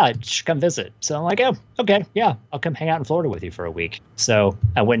like, yeah, you should come visit. So I'm like, oh, okay, yeah, I'll come hang out in Florida with you for a week. So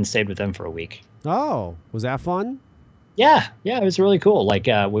I went and stayed with them for a week. Oh, was that fun? Yeah, it was really cool. Like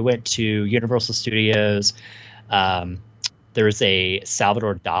we went to Universal Studios. There's a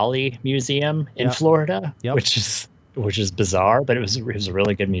Salvador Dali museum in Florida, which is bizarre, but it was a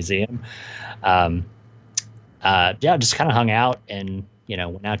really good museum. Just kind of hung out and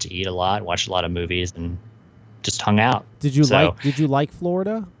went out to eat a lot, watched a lot of movies, and just hung out. Did you like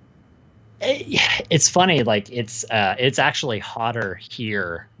Florida? It's funny, like it's actually hotter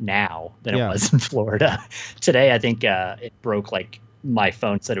here now than it was in Florida. Today, I think it broke, like my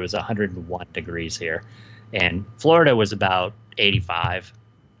phone said it was 101 degrees here, and Florida was about 85.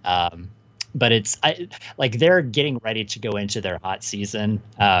 But they're getting ready to go into their hot season.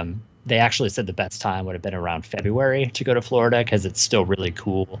 They actually said the best time would have been around February to go to Florida because it's still really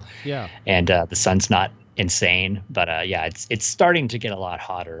cool. Yeah, and the sun's not insane, but it's starting to get a lot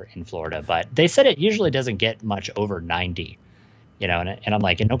hotter in Florida. But they said it usually doesn't get much over 90, and I'm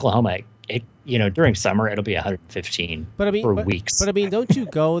like, in Oklahoma, during summer it'll be 115 for weeks. But I mean, don't you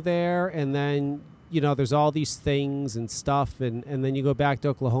go there and then there's all these things and stuff, and then you go back to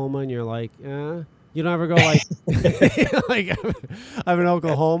Oklahoma and you're like, you don't ever go like, like I'm in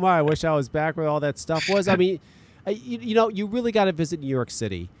Oklahoma. I wish I was back where all that stuff was. I mean, you really got to visit New York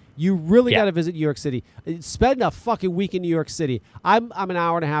City. You really got to visit New York City. Spend a fucking week in New York City. I'm an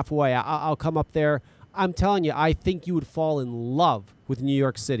hour and a half away. I'll come up there. I'm telling you, I think you would fall in love with New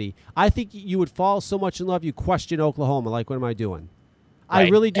York City. I think you would fall so much in love you question Oklahoma. Like, what am I doing? Right. I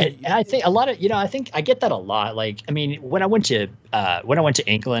really do. And I think a lot of, I think I get that a lot. Like, I mean, when I went to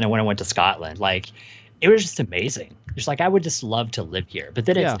England and when I went to Scotland, like, it was just amazing. It's like, I would just love to live here. But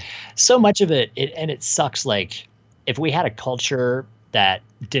then it's so much of it, and it sucks. Like, if we had a culture that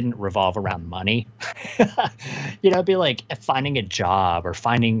didn't revolve around money, it'd be like finding a job or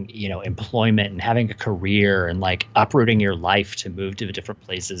finding, employment and having a career and like uprooting your life to move to different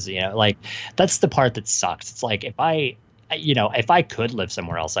places. Like, that's the part that sucks. It's like, if I could live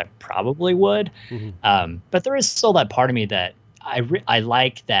somewhere else, I probably would. But there is still that part of me that I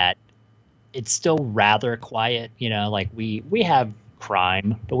like that it's still rather quiet. Like we have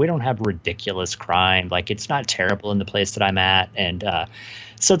crime, but we don't have ridiculous crime. Like, it's not terrible in the place that I'm at. And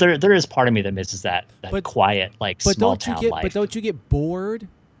so there is part of me that misses that quiet, like, small town life. But don't you get bored?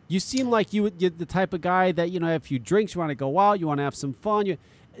 You seem like you're the type of guy that, have a few drinks, you want to go out, you want to have some fun.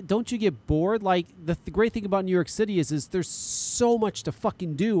 Don't you get bored? Like, the great thing about New York City is there's so much to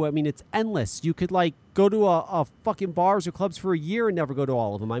fucking do. I mean, it's endless. You could like go to a fucking bars or clubs for a year and never go to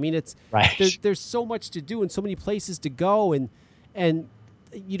all of them. I mean, it's right. There's so much to do and so many places to go, and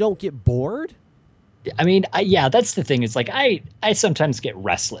you don't get bored. I mean, that's the thing. It's like I sometimes get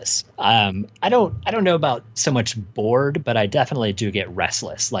restless. I don't know about so much bored, but I definitely do get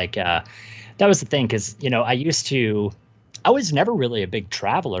restless. Like that was the thing, because I was never really a big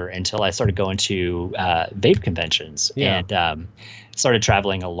traveler until I started going to vape conventions and started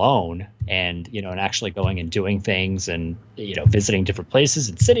traveling alone and, and actually going and doing things and, visiting different places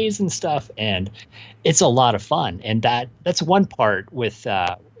and cities and stuff. And it's a lot of fun. And that's one part with,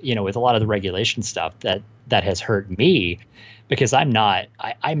 with a lot of the regulation stuff that has hurt me, because I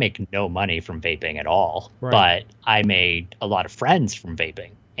make no money from vaping at all, but I made a lot of friends from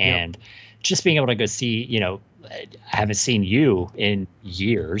vaping. And just being able to go see, I haven't seen you in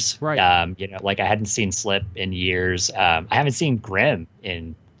years. Right. Like I hadn't seen Slip in years. I haven't seen Grim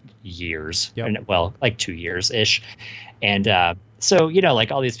in years. Well, like 2 years ish. And so,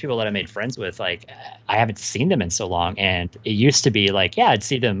 like all these people that I made friends with, like I haven't seen them in so long. And it used to be like, I'd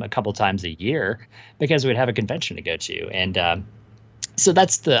see them a couple times a year because we'd have a convention to go to. And so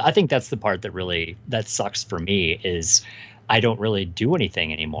I think that's the part that sucks for me, is I don't really do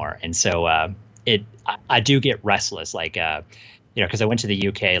anything anymore. And so I do get restless. Like because I went to the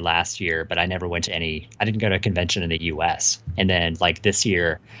UK last year, but I never went to I didn't go to a convention in the US. And then like this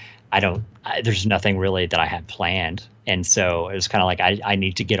year, there's nothing really that I had planned. And so it was kind of like, I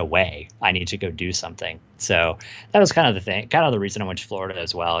need to get away. I need to go do something. So that was kind of the thing, kind of the reason I went to Florida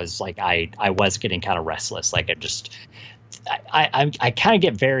as well, is like, I was getting kind of restless. Like I kind of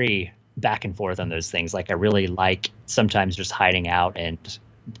get very back and forth on those things. Like I really like sometimes just hiding out and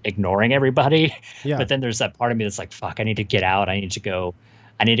ignoring everybody. Yeah. But then there's that part of me that's like, fuck, I need to get out. I need to go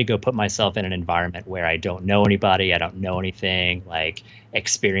put myself in an environment where I don't know anybody. I don't know anything, like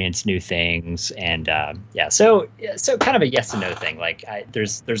experience new things. And so kind of a yes and no thing. Like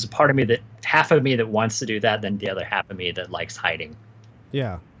there's a part of me that half of me that wants to do that. Then the other half of me that likes hiding.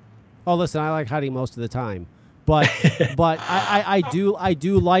 Yeah. Oh, listen, I like hiding most of the time, but I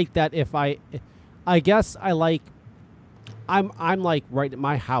do like that. I guess I like, I'm like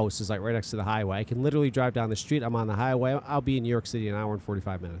my house is like right next to the highway. I can literally drive down the street. I'm on the highway. I'll be in New York City in an hour and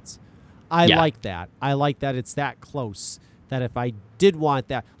 45 minutes. I like that. I like that it's that close, that if I did want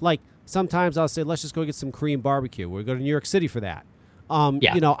that, like sometimes I'll say, let's just go get some Korean barbecue. We'll go to New York City for that.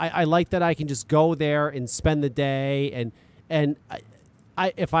 I like that I can just go there and spend the day. And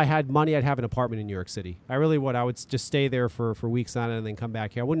I if I had money, I'd have an apartment in New York City. I really would. I would just stay there for weeks on it and then come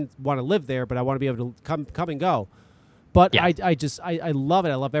back here. I wouldn't want to live there, but I want to be able to come and go. But I love it.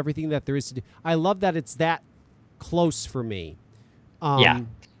 I love everything that there is to do. I love that it's that close for me.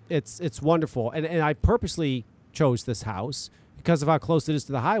 It's wonderful. And I purposely chose this house because of how close it is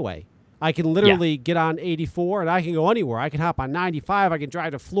to the highway. I can literally get on 84 and I can go anywhere. I can hop on 95. I can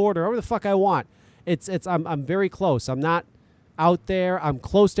drive to Florida, wherever the fuck I want. I'm very close. I'm not out there. I'm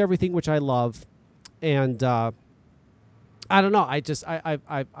close to everything, which I love. And I don't know.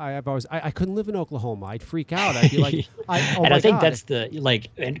 I've always I couldn't live in Oklahoma. I'd freak out. I'd be like, I think that's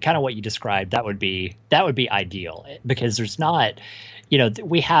and kind of what you described. That would be ideal, because there's not,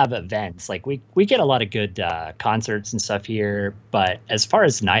 we have events, like we get a lot of good concerts and stuff here, but as far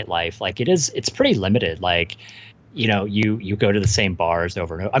as nightlife, like it's pretty limited. Like, you go to the same bars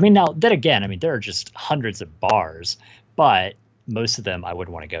over and over. I mean, now then again, there are just hundreds of bars, but most of them I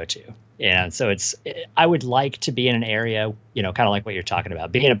wouldn't want to go to. And so I would like to be in an area, kind of like what you're talking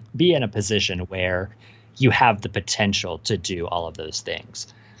about, be in a position where you have the potential to do all of those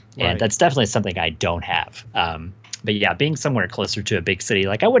things. And Right. That's definitely something I don't have. But yeah, being somewhere closer to a big city,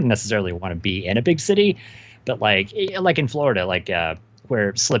 like I wouldn't necessarily want to be in a big city, but like in Florida, like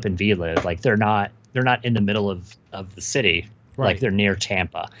where Slip and V live, like they're not in the middle of the city. Right. Like they're near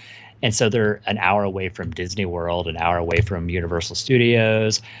Tampa. And so they're an hour away from Disney World, an hour away from Universal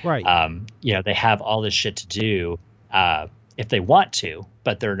Studios. Right. They have all this shit to do if they want to,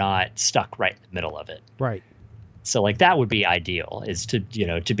 but they're not stuck right in the middle of it. Right. So like that would be ideal, is to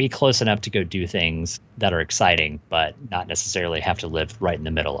be close enough to go do things that are exciting, but not necessarily have to live right in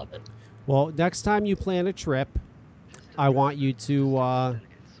the middle of it. Well, next time you plan a trip, I want you to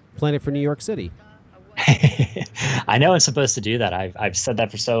plan it for New York City. I know I'm supposed to do that. I've said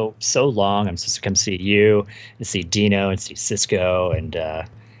that for so long. I'm supposed to come see you and see Dino and see Cisco and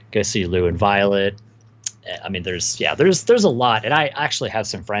go see Lou and Violet. I mean, there's a lot, and I actually have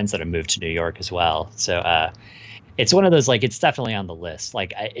some friends that have moved to New York as well. So it's one of those, like, it's definitely on the list.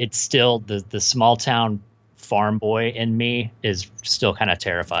 Like it's still the small town farm boy in me is still kind of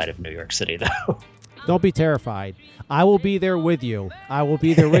terrified of New York City, though. Don't be terrified. I will be there with you. I will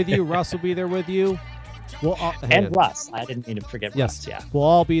be there with you. Russ will be there with you. And Russ. I didn't mean to forget yes, Russ. Yeah. We'll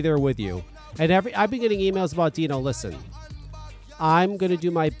all be there with you. And I've been getting emails about Dino. Listen, I'm going to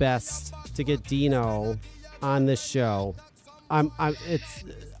do my best to get Dino on this show. I'm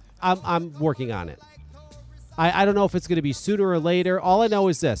working on it. I don't know if it's going to be sooner or later. All I know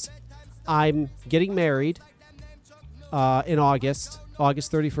is this. I'm getting married in August.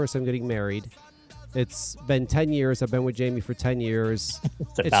 August 31st, I'm getting married. It's been 10 years. I've been with Jamie for 10 years.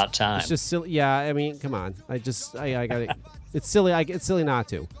 It's about time. It's just silly. Yeah, I mean, come on. I got it. It's silly. It's silly not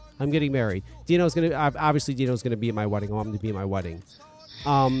to. I'm getting married. Dino's going to be at my wedding. I want him to be at my wedding.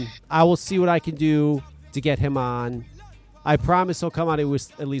 I will see what I can do to get him on. I promise he'll come on at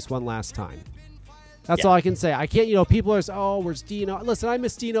least one last time. That's all I can say. I can't, people are saying, oh, where's Dino? Listen, I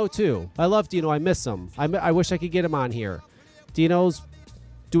miss Dino too. I love Dino. I miss him. I wish I could get him on here. Dino's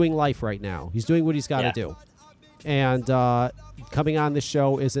doing life right now. He's doing what he's got to do. And coming on this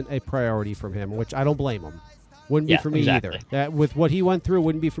show isn't a priority from him, which I don't blame him. Wouldn't be for me either. With what he went through,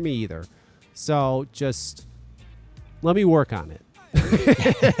 wouldn't be for me either. So just let me work on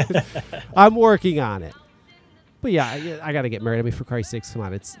it. I'm working on it. But yeah, I got to get married. I mean, for Christ's sakes, come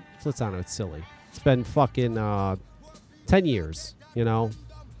on. It's silly. It's been fucking 10 years,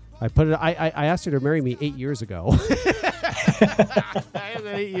 I asked her to marry me 8 years ago. in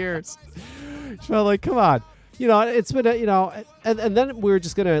 8 years. She felt like, come on. It's been, and then we were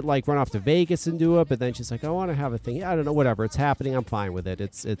just going to like run off to Vegas and do it. But then she's like, I want to have a thing. I don't know, whatever. It's happening. I'm fine with it.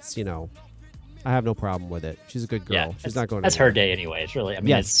 It's I have no problem with it. She's a good girl. Yeah, she's not going. That's her day anyway. It's really. I mean,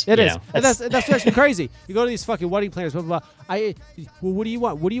 yes, it is. And that's actually crazy. You go to these fucking wedding planners. Blah blah blah. Well, what do you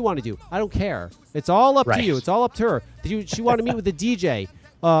want? What do you want to do? I don't care. It's all up to you. It's all up to her. She wanted to meet with the DJ.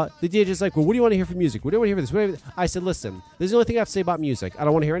 The DJ's like, well, what do you want to hear for music? What do you want to hear for this? I said, listen, this is the only thing I have to say about music. I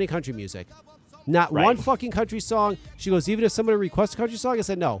don't want to hear any country music. Not one fucking country song. She goes, even if somebody requests a country song, I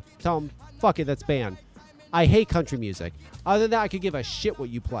said, no. Tell them, fuck it, that's banned. I hate country music. Other than that, I could give a shit what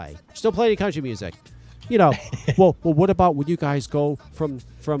you play. Just don't play any country music. Well, what about when you guys go from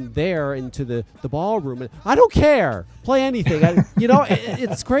there into the ballroom? And I don't care. Play anything.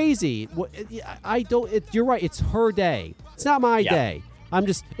 It's crazy. I don't. You're right. It's her day. It's not my day.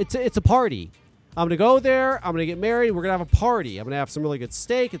 It's a party. I'm gonna go there. I'm gonna get married. We're gonna have a party. I'm gonna have some really good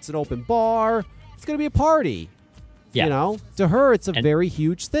steak. It's an open bar. It's gonna be a party. Yeah. To her, it's a very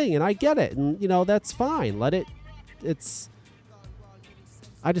huge thing, and I get it. And that's fine. Let it.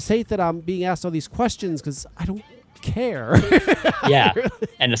 I just hate that I'm being asked all these questions because I don't care. Yeah.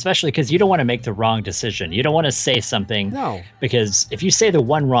 And especially because you don't want to make the wrong decision. You don't want to say something. No. Because if you say the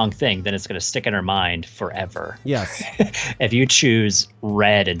one wrong thing, then it's going to stick in her mind forever. Yes. If you choose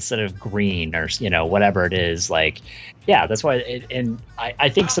red instead of green or, whatever it is, that's why. I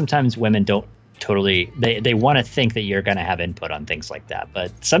think sometimes women don't totally, they want to think that you're going to have input on things like that.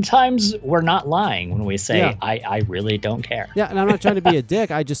 But sometimes we're not lying when we say, I really don't care. Yeah, and I'm not trying to be a dick.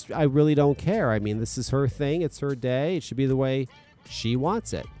 I really don't care. I mean, this is her thing. It's her day. It should be the way she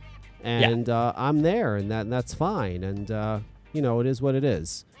wants it. And I'm there, and that's fine. And, it is what it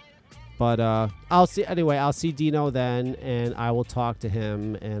is. But I'll see Dino then, and I will talk to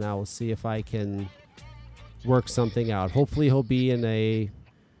him, and I will see if I can work something out. Hopefully he'll be in a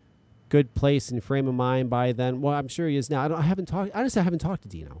good place and frame of mind by then. Well, I'm sure he is now. I haven't talked to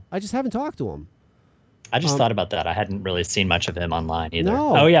Dino. I just haven't talked to him. I just thought about that. I hadn't really seen much of him online either.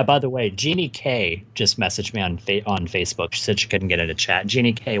 No. Oh yeah, by the way, Jeannie K just messaged me on Facebook. She said she couldn't get into chat.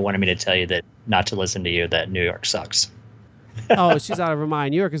 Jeannie K wanted me to tell you that not to listen to you, that New York sucks. Oh, she's out of her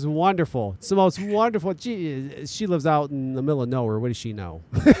mind. New York is wonderful. It's the most wonderful. She lives out in the middle of nowhere. What does she know?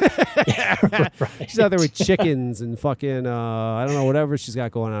 Right. She's out there with chickens and fucking, I don't know, whatever she's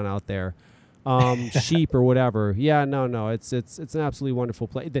got going on out there. Sheep or whatever. Yeah, no. It's an absolutely wonderful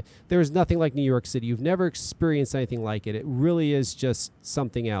place. There's nothing like New York City. You've never experienced anything like it. It really is just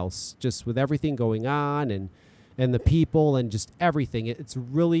something else, just with everything going on and the people and just everything. It's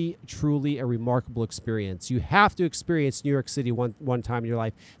really, truly a remarkable experience. You have to experience New York City one time in your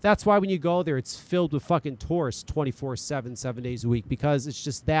life. That's why when you go there, it's filled with fucking tourists 24/7, 7 days a week, because it's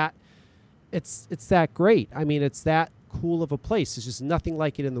just that, it's that great. I mean, it's that cool of a place. There's just nothing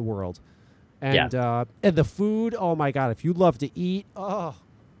like it in the world. And and the food, oh my God, if you love to eat, the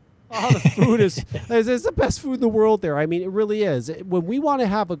food is it's the best food in the world there. I mean, it really is. When we want to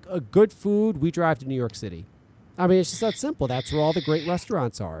have a good food, we drive to New York City. I mean, it's just that simple. That's where all the great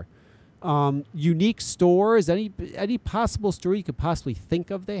restaurants are. Unique stores, any possible store you could possibly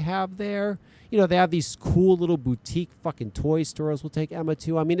think of, they have there. They have these cool little boutique fucking toy stores. We'll take Emma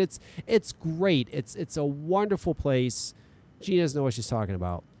to. I mean, it's great. It's a wonderful place. She doesn't know what she's talking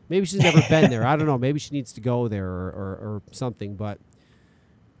about. Maybe she's never been there. I don't know. Maybe she needs to go there or something. But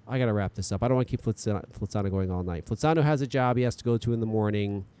I got to wrap this up. I don't want to keep Flitzano going all night. Flitzano has a job he has to go to in the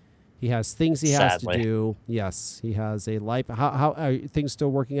morning. He has things he has to do. Yes, he has a life. How are things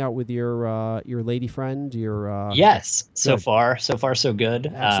still working out with your lady friend? Yes, so far so good.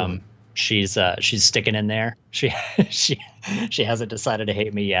 Excellent. She's sticking in there. She hasn't decided to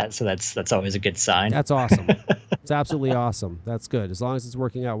hate me yet, so that's always a good sign. That's awesome. It's absolutely awesome. That's good. As long as it's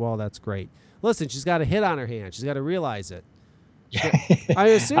working out well, that's great. Listen, she's got a hit on her hand. She's got to realize it.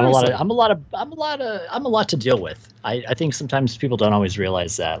 I'm a lot to deal with. I think sometimes people don't always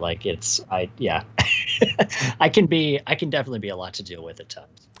realize that. I can definitely be a lot to deal with at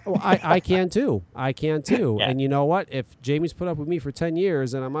times. Oh, I can too. Yeah. And you know what? If Jamie's put up with me for 10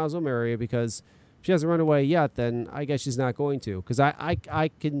 years, then I might as well marry her, because if she hasn't run away yet, then I guess she's not going to, because I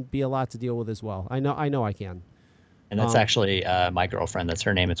can be a lot to deal with as well. I know I can. And that's actually my girlfriend. That's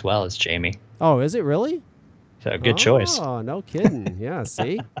her name as well, is Jamie. Oh, is it really? So good choice. Oh, no kidding. Yeah,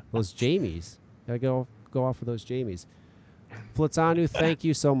 see? Those Jamies. Gotta go off with those Jamies. Flitzano, thank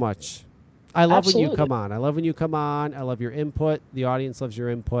you so much. I love when you come on. I love your input. The audience loves your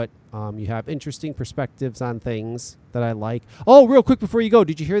input. You have interesting perspectives on things that I like. Oh, real quick before you go,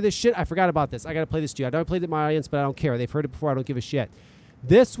 did you hear this shit? I forgot about this. I got to play this to you. I don't play it to my audience, but I don't care. They've heard it before. I don't give a shit.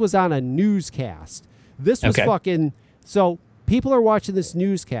 This was on a newscast. This was fucking... So people are watching this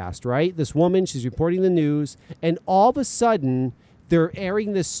newscast, right? This woman, she's reporting the news, and all of a sudden they're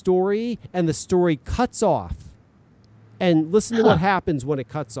airing this story, and the story cuts off. And listen to what happens when it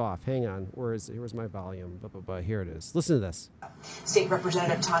cuts off. Hang on. Where's my volume? Here it is. Listen to this. State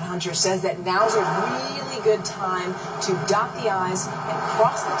Representative Todd Hunter says that now's a really good time to dot the I's and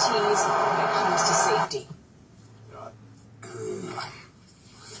cross the T's when it comes to safety.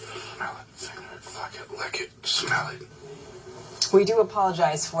 Fuck it, lick it, smell it. We do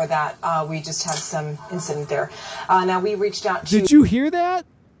apologize for that. We just had some incident there. Now, we reached out to... Did you hear that?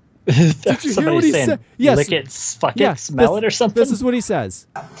 Did you hear what he said? Yes. Lick it, fuck it, smell it, or something? This is what he says.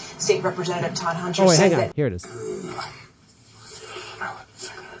 State Representative Todd Hunter wait, says hang on. that... Here it is. Smell it,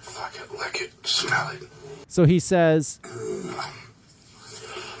 fuck it, lick it, smell it. So he says,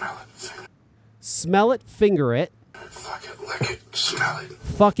 smell it, finger it. Fuck it, lick it, smell it.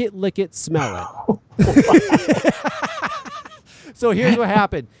 Fuck it, lick it, smell it. So here's what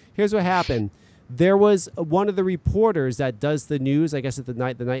happened. There was one of the reporters that does the news, I guess at the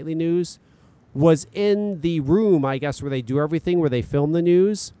nightly news, was in the room, I guess, where they do everything, where they film the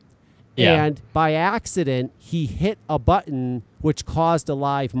news. Yeah. And by accident, he hit a button which caused a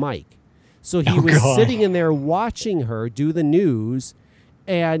live mic. So he was sitting in there watching her do the news,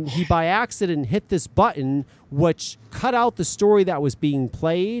 and he by accident hit this button which cut out the story that was being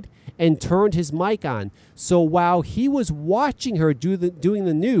played and turned his mic on. So while he was watching her doing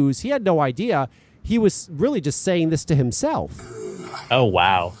the news, he had no idea. He was really just saying this to himself. Oh,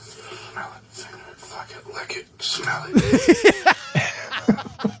 wow. Smell it, fuck it, lick it, smell it.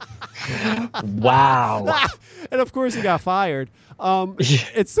 Wow. And of course he got fired.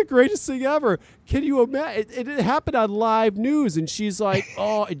 It's the greatest thing ever. Can you imagine? It happened on live news, and she's like,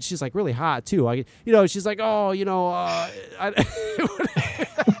 oh, and she's like really hot too. She's like, oh,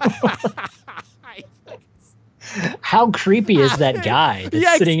 How creepy is that guy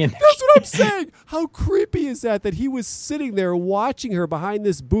that's sitting in there? That's what I'm saying. How creepy is that he was sitting there watching her behind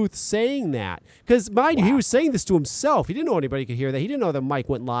this booth saying that? Because mind you, he was saying this to himself. He didn't know anybody could hear that. He didn't know the mic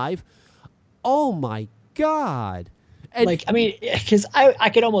went live. Oh my God. And because I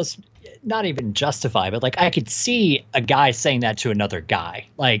could almost not even justify, but I could see a guy saying that to another guy,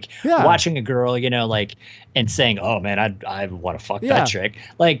 watching a girl, and saying, "Oh man, I want to fuck that chick."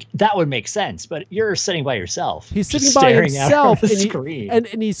 That would make sense. But you're sitting by yourself. He's sitting by himself, at the screen, and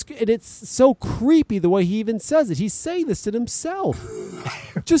it's so creepy the way he even says it. He's saying this to himself.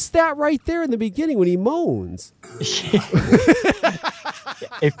 Just that right there in the beginning when he moans.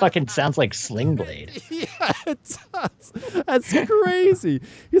 It fucking sounds like Sling Blade. Yeah, it does. That's crazy.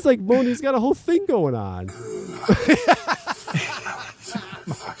 He's like moaning. He's got a whole thing going on.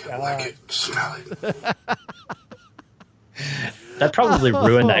 Fucking lick it, smell it. That probably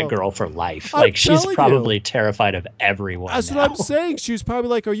ruined that girl for life. She's probably terrified of everyone. That's what I'm saying. She was probably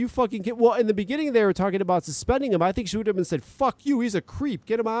like, are you fucking kidding? Well, in the beginning, they were talking about suspending him. I think she would have been said, fuck you. He's a creep.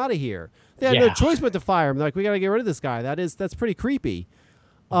 Get him out of here. They had no choice but to fire him. We got to get rid of this guy. That's pretty creepy.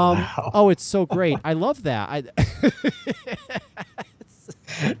 Wow. Oh, it's so great. I love that.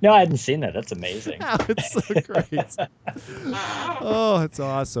 No, I hadn't seen that. That's amazing. Oh, it's so great. Oh, it's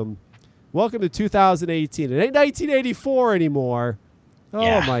awesome. Welcome to 2018. It ain't 1984 anymore.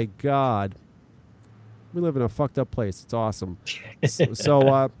 Oh, my God. We live in a fucked up place. It's awesome.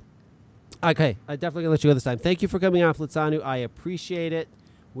 So, okay. I definitely going to let you go this time. Thank you for coming on, Flitzanu. I appreciate it.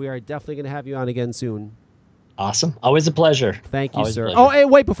 We are definitely going to have you on again soon. Awesome. Always a pleasure. Thank you, sir. Oh, hey,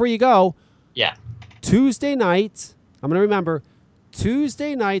 wait, before you go. Yeah. Tuesday night, I'm going to remember,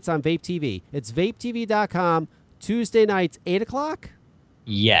 Tuesday nights on Vape TV. It's vapetv.com. Tuesday nights, 8 o'clock?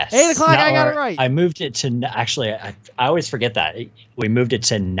 Yes. 8 o'clock, I got it right. I moved it to, actually, I always forget that. We moved it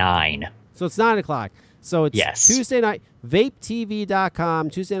to 9. So it's 9 o'clock. So it's Tuesday night, vapetv.com,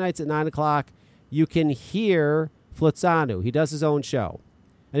 Tuesday nights at 9 o'clock. You can hear Flitzanu. He does his own show.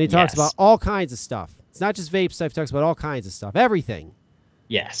 And he talks about all kinds of stuff. It's not just vape stuff. He talks about all kinds of stuff. Everything.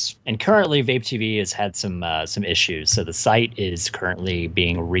 Yes. And currently Vape TV has had some issues. So the site is currently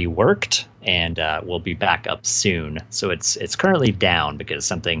being reworked and will be back up soon. So it's currently down because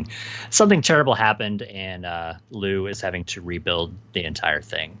something terrible happened and Lou is having to rebuild the entire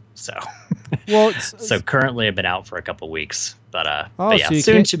thing. So so currently I've been out for a couple weeks, but yeah, so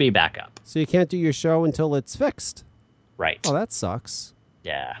soon to be back up. So you can't do your show until it's fixed. Right. Oh, that sucks.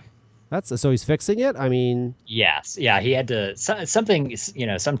 Yeah. So he's fixing it? I mean... Yes. Yeah, he had to... Something,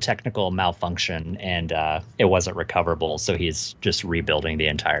 some technical malfunction, and it wasn't recoverable, so he's just rebuilding the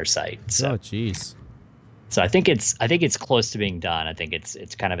entire site. So. Oh, jeez. So I think it's close to being done. I think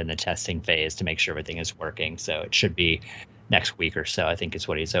it's kind of in the testing phase to make sure everything is working, so it should be next week or so, I think is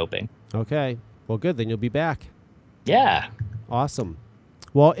what he's hoping. Okay. Well, good. Then you'll be back. Yeah. Awesome.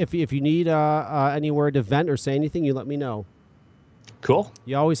 Well, if you need anywhere to vent or say anything, you let me know. Cool.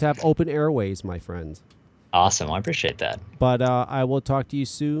 You always have open airways, my friend. Awesome. I appreciate that. But I will talk to you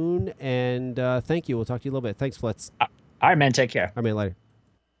soon, and thank you. We'll talk to you a little bit. Thanks, Flitz. All right, man. Take care. All right, later.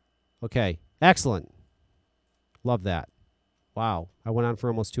 Okay. Excellent. Love that. Wow. I went on for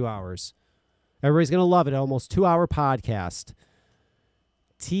almost 2 hours. Everybody's going to love it. Almost 2-hour podcast.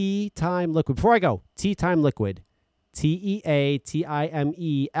 Tea Time Liquid. Before I go, Tea Time Liquid.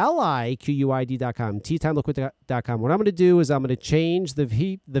 TeaTimeLiquid.com. TeaTimeLiquid.com. What I'm going to do is I'm going to change the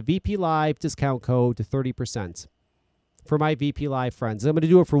VP Live discount code to 30% for my VP Live friends. I'm going to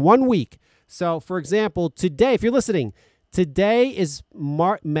do it for 1 week. So, for example, today, if you're listening, today is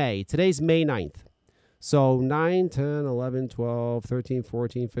May. Today's May 9th. So 9, 10, 11, 12, 13,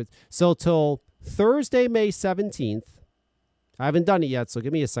 14, 15. So till Thursday, May 17th. I haven't done it yet, so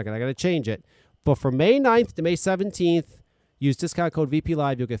give me a second. I got to change it. But from May 9th to May 17th, use discount code VP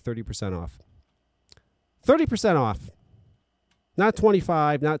Live. You'll get 30% off. 30% off. Not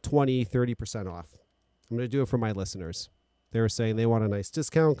 25, not 20, 30% off. I'm going to do it for my listeners. They were saying they want a nice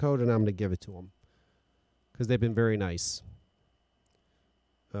discount code, and I'm going to give it to them because they've been very nice.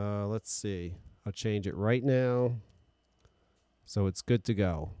 Let's see. I'll change it right now. So it's good to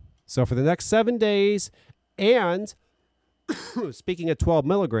go. So for the next 7 days, and speaking of 12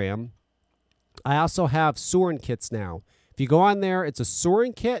 milligram, I also have Soren kits now. If you go on there, it's a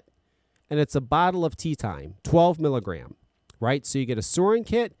Soren kit, and it's a bottle of tea time, 12 milligram, right? So you get a Soren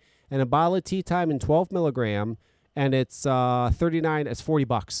kit and a bottle of tea time in 12 milligram, and it's $39. It's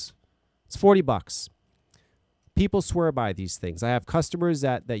 $40. It's $40. People swear by these things. I have customers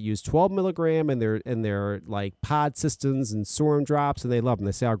that use 12 milligram in their like pod systems and Soren drops, and they love them.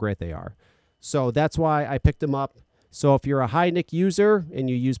 They say how great they are. So that's why I picked them up. So if you're a high NIC user and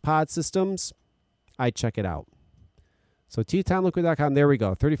you use pod systems, I check it out. So teatimeliquid.com, there we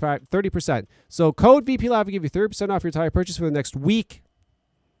go, 30%. So code VP Live will give you 30% off your entire purchase for the next week.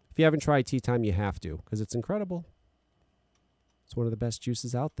 If you haven't tried Tea Time, you have to, because it's incredible. It's one of the best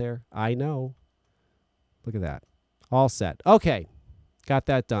juices out there. I know. Look at that. All set. Okay. Got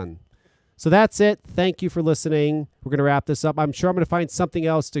that done. So that's it. Thank you for listening. We're going to wrap this up. I'm sure I'm going to find something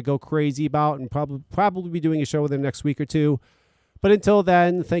else to go crazy about and probably be doing a show within the next week or two. But until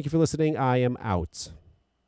then, thank you for listening. I am out.